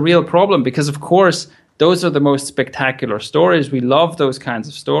is a real problem, because of course, those are the most spectacular stories. We love those kinds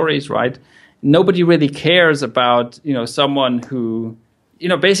of stories, right? Nobody really cares about, someone who,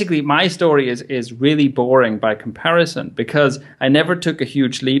 basically my story is really boring by comparison, because I never took a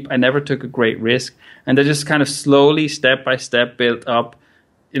huge leap. I never took a great risk. And I just kind of slowly, step by step, built up,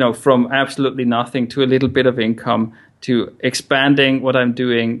 from absolutely nothing to a little bit of income, to expanding what I'm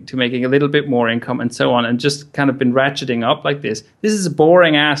doing, to making a little bit more income, and so on, and just kind of been ratcheting up like this. This is a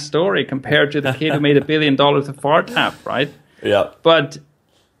boring ass story compared to the kid who made $1 billion with Fart app, right? Yeah. But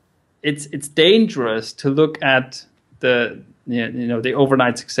it's dangerous to look at the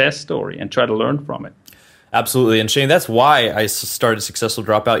overnight success story and try to learn from it. Absolutely. And Shane, that's why I started Successful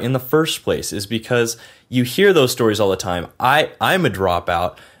Dropout in the first place, is because you hear those stories all the time. I'm a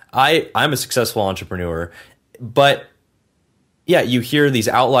dropout. I'm a successful entrepreneur, but yeah, you hear these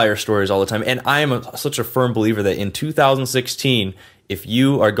outlier stories all the time. And I am such a firm believer that in 2016, if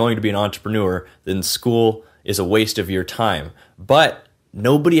you are going to be an entrepreneur, then school is a waste of your time. But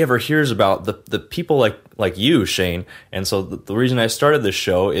nobody ever hears about the people like you, Shane. And so the reason I started this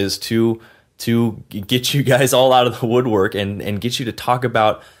show is to get you guys all out of the woodwork and get you to talk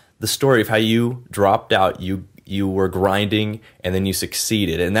about the story of how you dropped out, you were grinding, and then you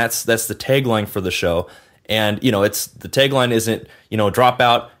succeeded. And that's the tagline for the show. And, it's the tagline isn't, drop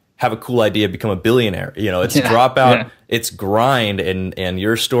out, have a cool idea, become a billionaire. It's drop out, it's grind. And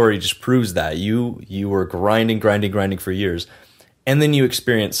your story just proves that you were grinding for years. And then you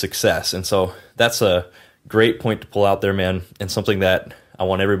experience success. And so that's a great point to pull out there, man. And something that I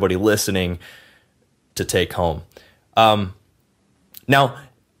want everybody listening to take home. Now,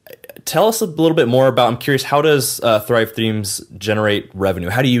 tell us a little bit more about, I'm curious, how does Thrive Themes generate revenue?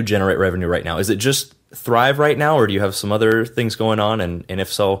 How do you generate revenue right now? Is it just Thrive right now, or do you have some other things going on? And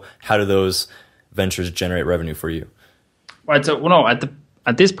if so, how do those ventures generate revenue for you? Right. So, no,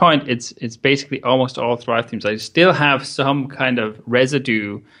 at this point, it's basically almost all Thrive Themes. I still have some kind of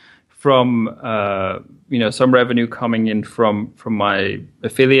residue from some revenue coming in from my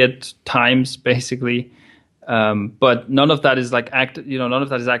affiliate times, basically. But none of that is none of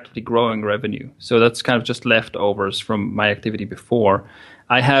that is actively growing revenue. So that's kind of just leftovers from my activity before.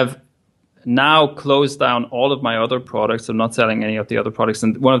 I have now closed down all of my other products. I'm not selling any of the other products.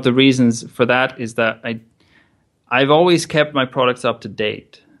 And one of the reasons for that is that I've always kept my products up to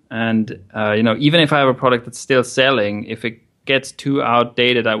date. And, even if I have a product that's still selling, if it gets too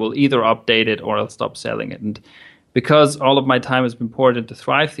outdated, I will either update it or I'll stop selling it. And because all of my time has been poured into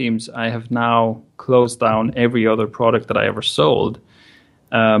Thrive Themes, I have now closed down every other product that I ever sold.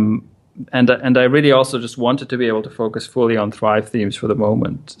 And I really also just wanted to be able to focus fully on Thrive Themes for the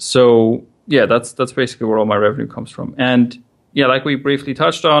moment. So yeah, that's basically where all my revenue comes from. And yeah, like we briefly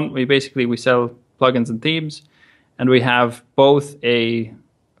touched on, we sell plugins and themes, and we have both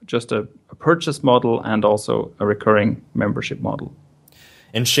just a purchase model and also a recurring membership model.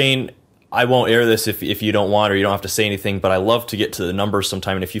 And Shane, I won't air this if you don't want, or you don't have to say anything, but I love to get to the numbers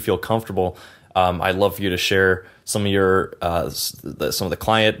sometime. And if you feel comfortable, I'd love for you to share some of your some of the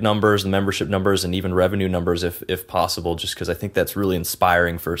client numbers, the membership numbers, and even revenue numbers if possible, just because I think that's really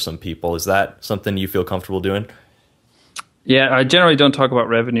inspiring for some people. Is that something you feel comfortable doing? Yeah, I generally don't talk about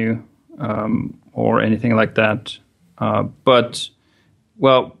revenue or anything like that. But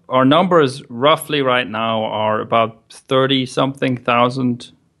our numbers roughly right now are about 30-something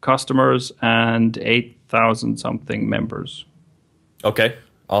thousand customers and 8,000 something members. Okay,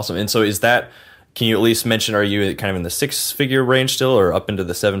 awesome. And so can you at least mention, are you kind of in the 6-figure range still, or up into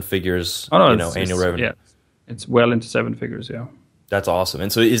the 7 figures, annual revenue? Yeah, it's well into 7 figures, yeah. That's awesome.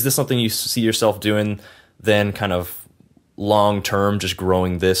 And so is this something you see yourself doing then, kind of long-term, just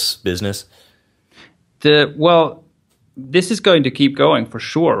growing this business? This is going to keep going for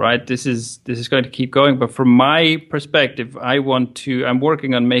sure, right? This is going to keep going. But from my perspective, I'm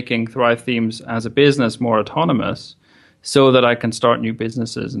working on making Thrive Themes as a business more autonomous, so that I can start new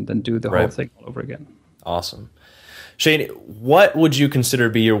businesses and then do the whole thing all over again. Awesome. Shane, what would you consider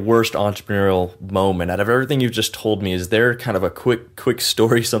to be your worst entrepreneurial moment? Out of everything you've just told me, is there kind of a quick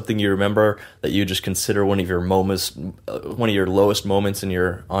story, something you remember that you just consider one of your lowest moments in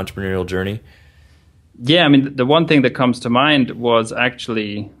your entrepreneurial journey? Yeah, I mean, the one thing that comes to mind was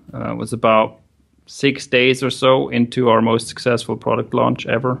actually was about 6 days or so into our most successful product launch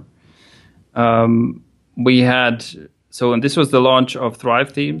ever. And this was the launch of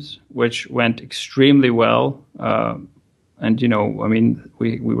Thrive Themes, which went extremely well. We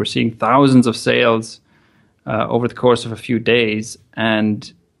were seeing thousands of sales over the course of a few days,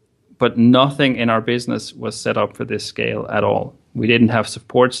 but nothing in our business was set up for this scale at all. We didn't have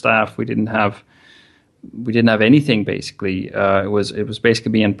support staff. We didn't have anything basically. It was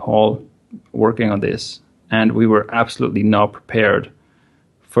basically me and Paul working on this, and we were absolutely not prepared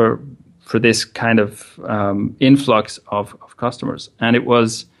for this kind of influx of customers. And it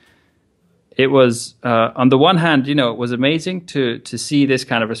was on the one hand, it was amazing to see this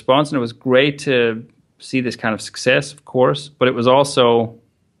kind of response, and it was great to see this kind of success, of course. But it was also,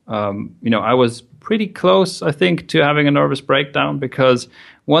 I was pretty close, I think, to having a nervous breakdown, because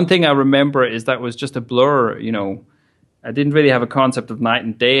one thing I remember is that was just a blur. I didn't really have a concept of night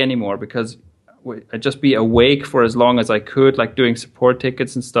and day anymore, because I'd just be awake for as long as I could, like doing support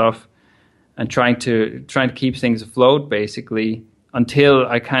tickets and stuff, and trying to keep things afloat, basically, until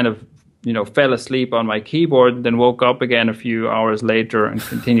I kind of, fell asleep on my keyboard, then woke up again a few hours later and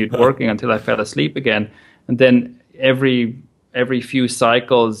continued working until I fell asleep again. And then every few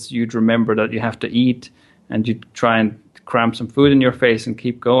cycles, you'd remember that you have to eat, and you'd try and cram some food in your face and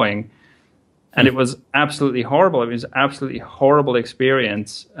keep going. And it was absolutely horrible. It was absolutely horrible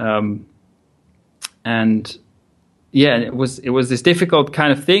experience. And yeah, it was this difficult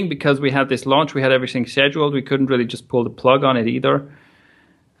kind of thing because we had this launch, we had everything scheduled. We couldn't really just pull the plug on it either.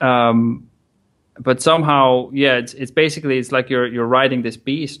 But somehow, yeah, it's basically, it's like you're riding this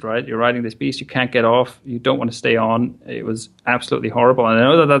beast, right? You're riding this beast. You can't get off. You don't want to stay on. It was absolutely horrible. And I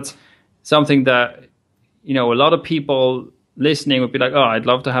know that that's something that, a lot of people listening would be like, oh, I'd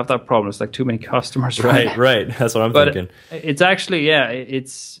love to have that problem. It's like too many customers. Right. That's what I'm thinking. It's actually, yeah, it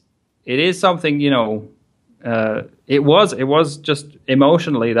is something, it was just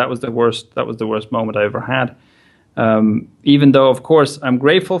emotionally, that was the worst moment I ever had. Even though, of course, I'm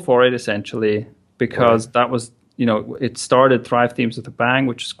grateful for it essentially, because that was, it started Thrive Themes with a bang,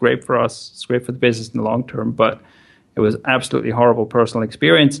 which is great for us. It's great for the business in the long term, but it was absolutely horrible personal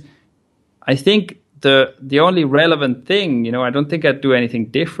experience. I think the only relevant thing, I don't think I'd do anything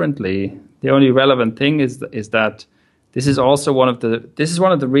differently. The only relevant thing is that this is also one of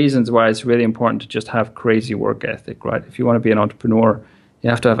the reasons why it's really important to just have crazy work ethic, right? If you want to be an entrepreneur,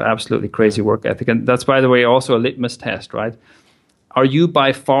 you have to have absolutely crazy work ethic. And that's, by the way, also a litmus test, right? Are you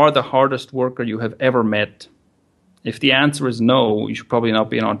by far the hardest worker you have ever met? If the answer is no, you should probably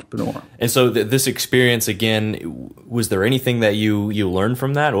not be an entrepreneur. And so this experience, again, was there anything that you learned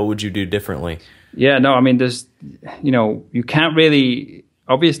from that? What would you do differently? Yeah, no, I mean, there's, you can't really,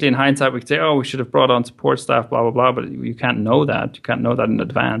 obviously in hindsight, we could say, oh, we should have brought on support staff, blah, blah, blah, but you can't know that. You can't know that in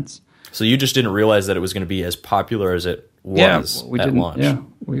advance. So you just didn't realize that it was going to be as popular as it was at launch. Yeah,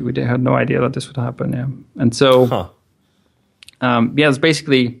 we had no idea that this would happen, yeah. And so, it's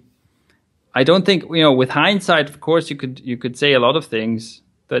basically, I don't think, with hindsight, of course, you could say a lot of things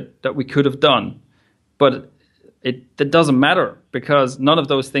that we could have done, but that doesn't matter because none of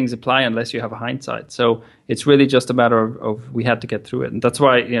those things apply unless you have a hindsight. So it's really just a matter of we had to get through it, and that's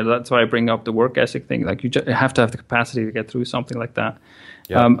why I bring up the work ethic thing. Like you have to have the capacity to get through something like that.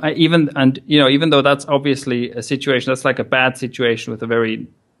 Yeah. Even though that's obviously a situation that's like a bad situation with a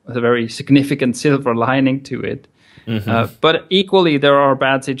very significant silver lining to it. Mm-hmm. But equally, there are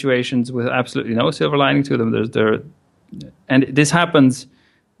bad situations with absolutely no silver lining to them. And this happens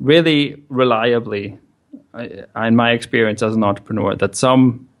really reliably, in my experience as an entrepreneur, that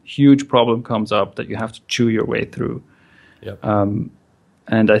some huge problem comes up that you have to chew your way through. Yep.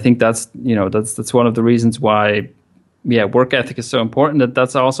 And I think that's one of the reasons why, work ethic is so important.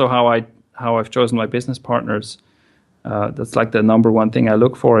 That's also how I've chosen my business partners. That's like the number one thing I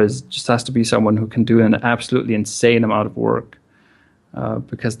look for is just has to be someone who can do an absolutely insane amount of work,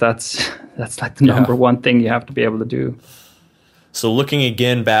 because that's like the number one thing you have to be able to do. So looking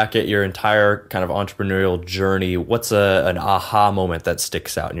again back at your entire kind of entrepreneurial journey, what's an aha moment that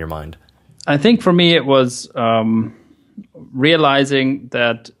sticks out in your mind? I think for me it was realizing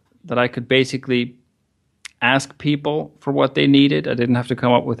that I could basically ask people for what they needed. I didn't have to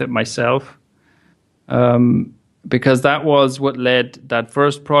come up with it myself. Because that was what led that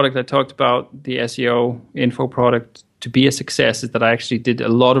first product I talked about, the SEO info product, to be a success, is that I actually did a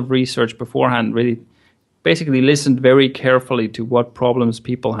lot of research beforehand, really basically listened very carefully to what problems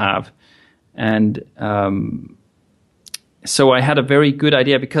people have. And so I had a very good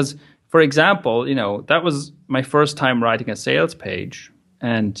idea because, for example, that was my first time writing a sales page,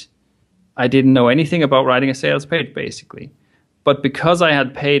 and I didn't know anything about writing a sales page, basically. But because I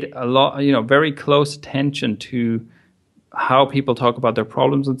had paid a lot, very close attention to how people talk about their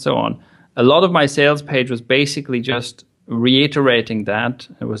problems and so on, a lot of my sales page was basically just reiterating that.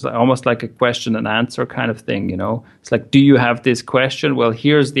 It was almost like a question and answer kind of thing, It's like, do you have this question? Well,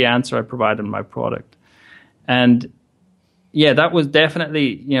 here's the answer I provided in my product. And yeah, that was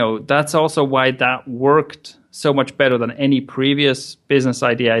definitely, that's also why that worked so much better than any previous business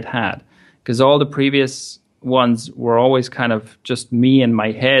idea I'd had. Because all the previous ones were always kind of just me in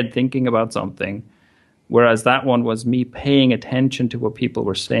my head thinking about something, whereas that one was me paying attention to what people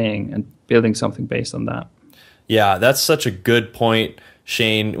were saying and building something based on that. Yeah, that's such a good point,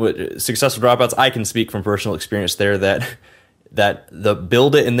 Shane. With successful dropouts, I can speak from personal experience there that the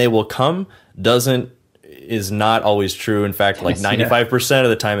build it and they will come is not always true. In fact, like 95% of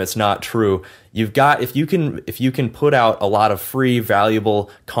the time, it's not true. You've got, if you can put out a lot of free,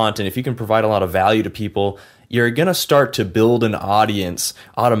 valuable content, if you can provide a lot of value to people, you're going to start to build an audience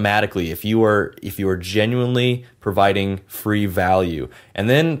automatically if you are genuinely providing free value. And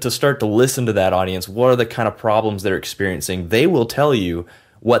then to start to listen to that audience, what are the kind of problems they're experiencing? They will tell you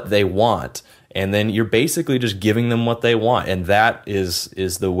what they want. And then you're basically just giving them what they want. And that is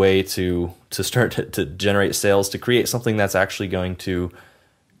the way to start to generate sales, to create something that's actually going to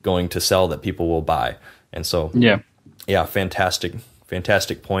sell, that people will buy. And so Yeah,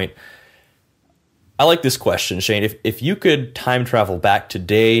 fantastic point. I like this question, Shane. If you could time travel back to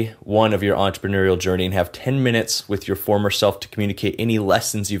day one of your entrepreneurial journey and have 10 minutes with your former self to communicate any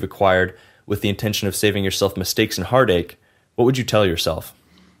lessons you've acquired with the intention of saving yourself mistakes and heartache, what would you tell yourself?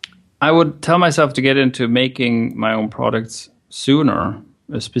 I would tell myself to get into making my own products sooner,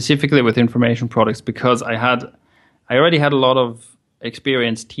 specifically with information products, because I already had a lot of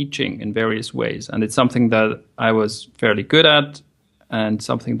experience teaching in various ways. And it's something that I was fairly good at and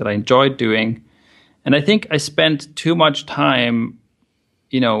something that I enjoyed doing. And I think I spent too much time,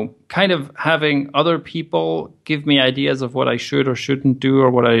 kind of having other people give me ideas of what I should or shouldn't do,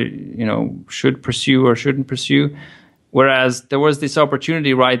 or what I, should pursue or shouldn't pursue. Whereas there was this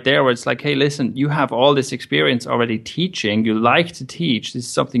opportunity right there where it's like, hey, listen, you have all this experience already teaching. You like to teach. This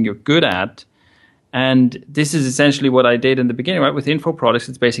is something you're good at. And this is essentially what I did in the beginning, right? With info products,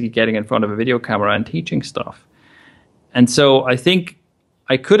 it's basically getting in front of a video camera and teaching stuff. And so I think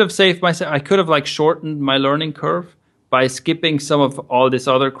I could have saved myself. I could have shortened my learning curve by skipping some of all this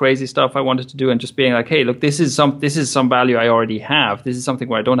other crazy stuff I wanted to do and just being like, hey, look, this is some value I already have. This is something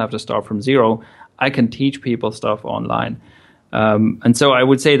where I don't have to start from zero. I can teach people stuff online. And so I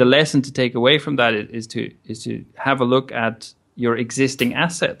would say the lesson to take away from that is to have a look at your existing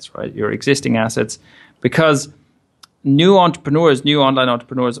assets, right? Your existing assets, because new online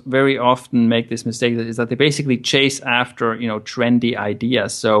entrepreneurs very often make this mistake, is that they basically chase after, trendy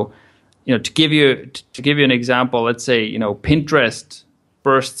ideas. So, to give you an example, let's say, Pinterest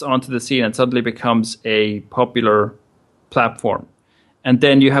bursts onto the scene and suddenly becomes a popular platform. And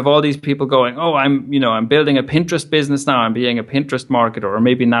then you have all these people going, oh, I'm building a Pinterest business now. I'm being a Pinterest marketer, or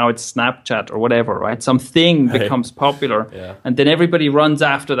maybe now it's Snapchat or whatever, right? Something becomes popular, and then everybody runs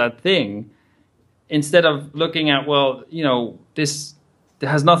after that thing instead of looking at, well, this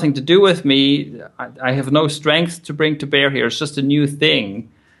has nothing to do with me. I have no strength to bring to bear here. It's just a new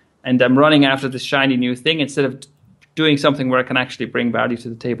thing, and I'm running after this shiny new thing instead of doing something where I can actually bring value to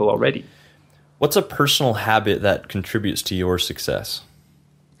the table already. What's a personal habit that contributes to your success?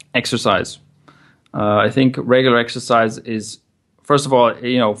 Exercise. I think regular exercise is, first of all,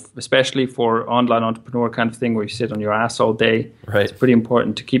 especially for online entrepreneur kind of thing where you sit on your ass all day, right. It's pretty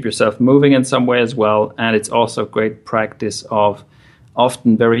important to keep yourself moving in some way as well. And it's also great practice of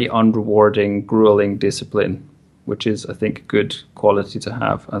often very unrewarding, grueling discipline, which is, I think, a good quality to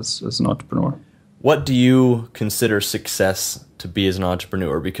have as an entrepreneur. What do you consider success to be as an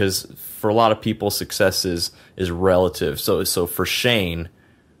entrepreneur? Because for a lot of people, success is relative. So for Shane,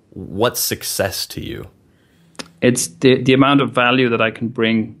 what's success to you? It's the amount of value that I can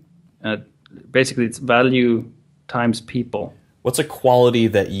bring. Basically, it's value times people. What's a quality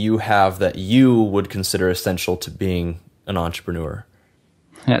that you have that you would consider essential to being an entrepreneur?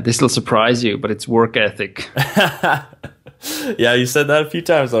 Yeah, this will surprise you, but it's work ethic. Yeah, you said that a few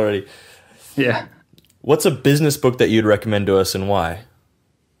times already. Yeah. What's a business book that you'd recommend to us, and why?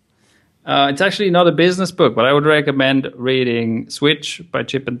 It's actually not a business book, but I would recommend reading Switch by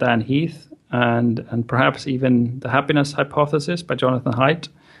Chip and Dan Heath, and perhaps even The Happiness Hypothesis by Jonathan Haidt,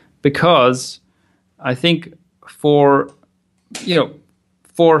 because I think for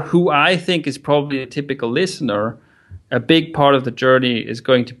who I think is probably a typical listener, a big part of the journey is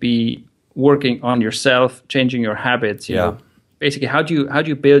going to be working on yourself, changing your habits. You know, basically, how do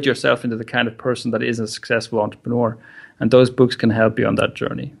you build yourself into the kind of person that is a successful entrepreneur? And those books can help you on that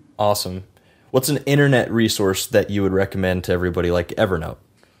journey. Awesome. What's an internet resource that you would recommend to everybody, like Evernote?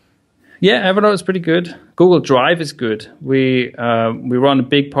 Yeah, Evernote is pretty good. Google Drive is good. We run a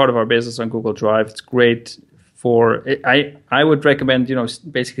big part of our business on Google Drive. It's great for. I would recommend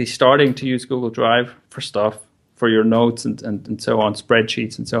basically starting to use Google Drive for stuff, for your notes and so on,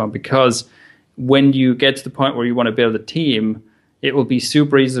 spreadsheets and so on, because when you get to the point where you want to build a team, it will be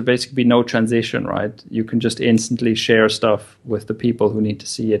super easy. To basically be no transition, right? You can just instantly share stuff with the people who need to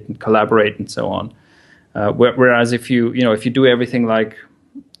see it and collaborate and so on. Whereas if you do everything like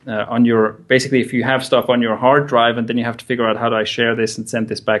if you have stuff on your hard drive and then you have to figure out how do I share this and send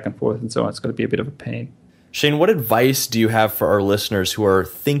this back and forth and so on, it's going to be a bit of a pain. Shane, what advice do you have for our listeners who are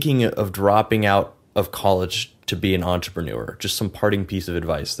thinking of dropping out of college to be an entrepreneur? Just some parting piece of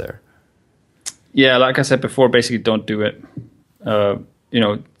advice there. Yeah, like I said before, basically don't do it.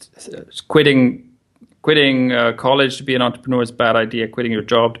 Quitting college to be an entrepreneur is a bad idea. Quitting your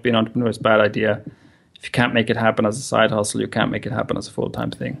job to be an entrepreneur is a bad idea. If you can't make it happen as a side hustle, you can't make it happen as a full-time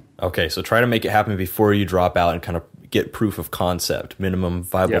thing. Okay, so try to make it happen before you drop out and kind of get proof of concept, minimum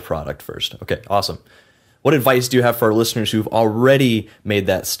viable product first. Okay, awesome. What advice do you have for our listeners who've already made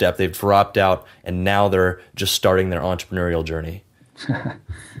that step? They've dropped out and now they're just starting their entrepreneurial journey.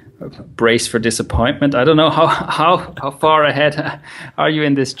 brace for disappointment. I don't know how far ahead are you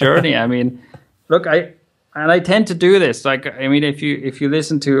in this journey. I mean, look, I tend to do this. Like, I mean, if you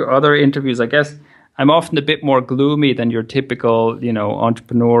listen to other interviews, I guess I'm often a bit more gloomy than your typical,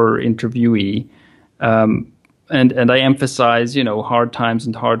 entrepreneur interviewee. And I emphasize, hard times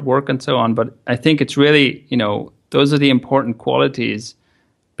and hard work and so on. But I think it's really, those are the important qualities,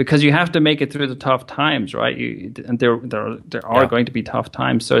 because you have to make it through the tough times, right? And there are going to be tough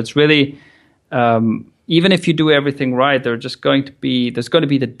times. So it's really, even if you do everything right, there's going to be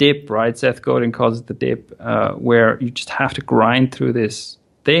the dip, right? Seth Godin calls it the dip, where you just have to grind through this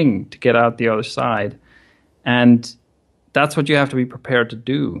thing to get out the other side. And that's what you have to be prepared to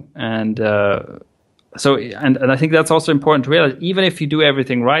do. And so I think that's also important to realize, even if you do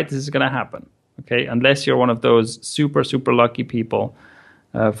everything right, this is going to happen, okay? Unless you're one of those super, super lucky people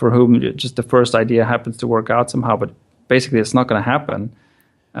for whom just the first idea happens to work out somehow, but basically it's not going to happen.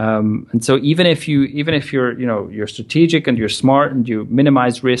 And so even if you're you're strategic and you're smart and you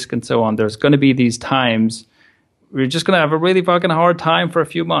minimize risk and so on, there's going to be these times where you're just going to have a really fucking hard time for a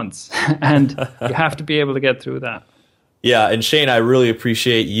few months, and you have to be able to get through that. Yeah, and Shane, I really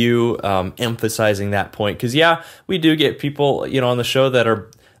appreciate you emphasizing that point, because we do get people on the show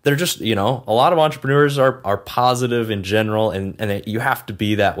they're just a lot of entrepreneurs are positive in general, and you have to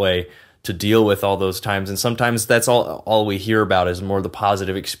be that way to deal with all those times. And sometimes that's all we hear about is more the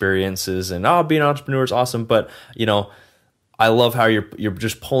positive experiences and being an entrepreneur is awesome. But I love how you're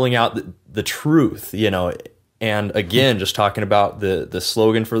just pulling out the truth, And again, just talking about the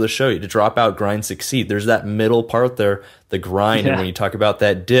slogan for the show, to drop out, grind, succeed. There's that middle part there, the grind. Yeah. And when you talk about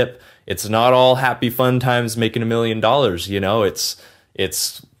that dip, it's not all happy, fun times making $1 million.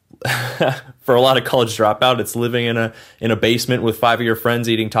 It's for a lot of college dropout, it's living in a basement with 5 of your friends,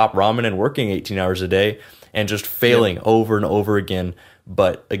 eating top ramen and working 18 hours a day and just failing over and over again.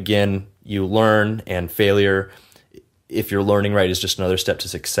 But again, you learn, and failure, if you're learning right, is just another step to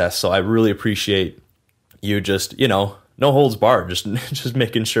success. So I really appreciate you just, no holds barred, just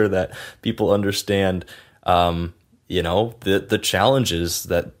making sure that people understand, the challenges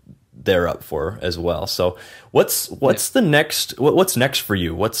that they're up for as well. So what's the next, what's next for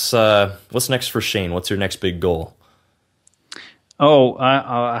you? What's next for Shane? What's your next big goal? Oh,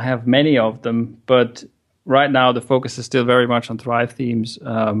 I have many of them, but right now the focus is still very much on Thrive Themes.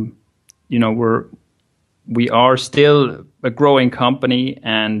 We are still a growing company,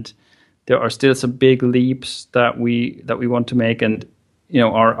 and there are still some big leaps that we want to make. And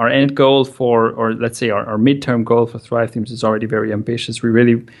our end goal or let's say our midterm goal for Thrive Themes is already very ambitious. We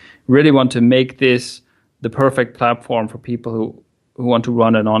really want to make this the perfect platform for people who want to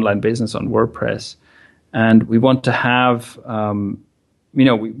run an online business on WordPress. And we want to have,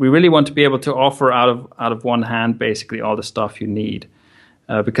 we really want to be able to offer out of one hand basically all the stuff you need,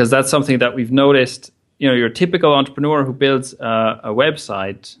 because that's something that we've noticed. Your typical entrepreneur who builds a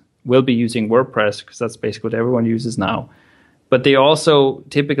website will be using WordPress, because that's basically what everyone uses now. But they also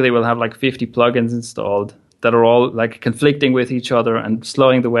typically will have like 50 plugins installed that are all like conflicting with each other and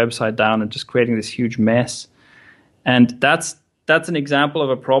slowing the website down and just creating this huge mess. And that's an example of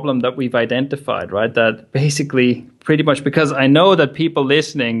a problem that we've identified, right? That basically pretty much, because I know that people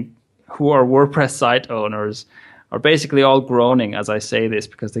listening who are WordPress site owners are basically all groaning as I say this,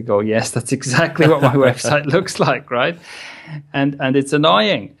 because they go, yes, that's exactly what my website looks like, right? And it's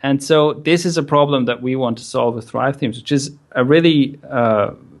annoying. And so this is a problem that we want to solve with Thrive Themes, which is a really,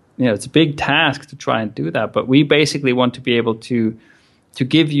 it's a big task to try and do that. But we basically want to be able to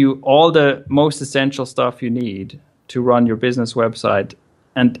give you all the most essential stuff you need to run your business website,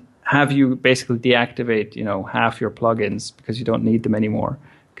 and have you basically deactivate, half your plugins because you don't need them anymore,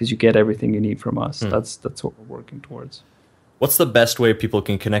 because you get everything you need from us. That's what we're working towards. What's the best way people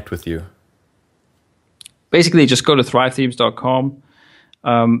can connect with you? Basically, just go to thrivethemes.com.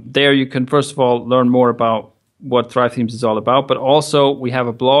 There you can, first of all, learn more about what Thrive Themes is all about, but also we have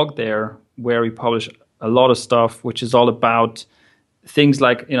a blog there where we publish a lot of stuff, which is all about things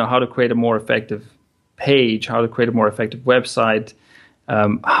like, how to create a more effective page, how to create a more effective website,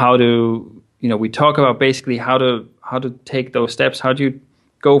 how to, we talk about basically how to take those steps. How do you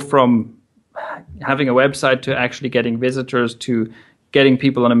go from having a website to actually getting visitors, to getting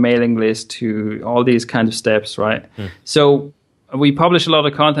people on a mailing list, to all these kind of steps, right? So we publish a lot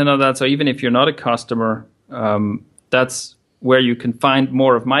of content on that. So even if you're not a customer, that's where you can find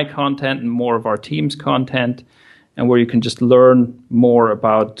more of my content and more of our team's content, and where you can just learn more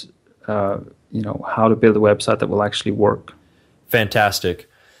about, how to build a website that will actually work. Fantastic.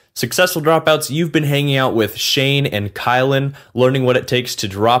 Successful Dropouts, you've been hanging out with Shane and Kylan, learning what it takes to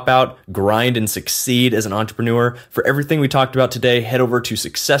drop out, grind, and succeed as an entrepreneur. For everything we talked about today, head over to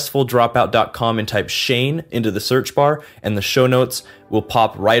successfuldropout.com and type Shane into the search bar, and the show notes will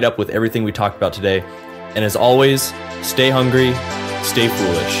pop right up with everything we talked about today. And as always, stay hungry, stay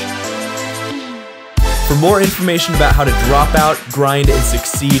foolish. For more information about how to drop out, grind, and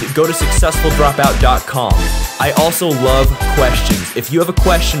succeed, go to successfuldropout.com. I also love questions. If you have a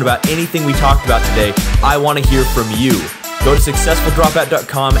question about anything we talked about today, I want to hear from you. Go to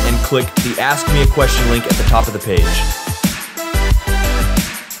successfuldropout.com and click the Ask Me a Question link at the top of the page.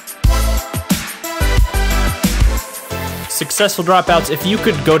 Successful Dropouts, if you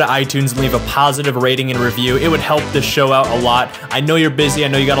could go to iTunes and leave a positive rating and review, it would help this show out a lot. I know you're busy, I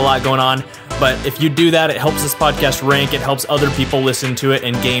know you got a lot going on, but if you do that, it helps this podcast rank, it helps other people listen to it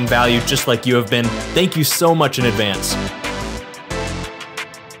and gain value just like you have been. Thank you so much in advance.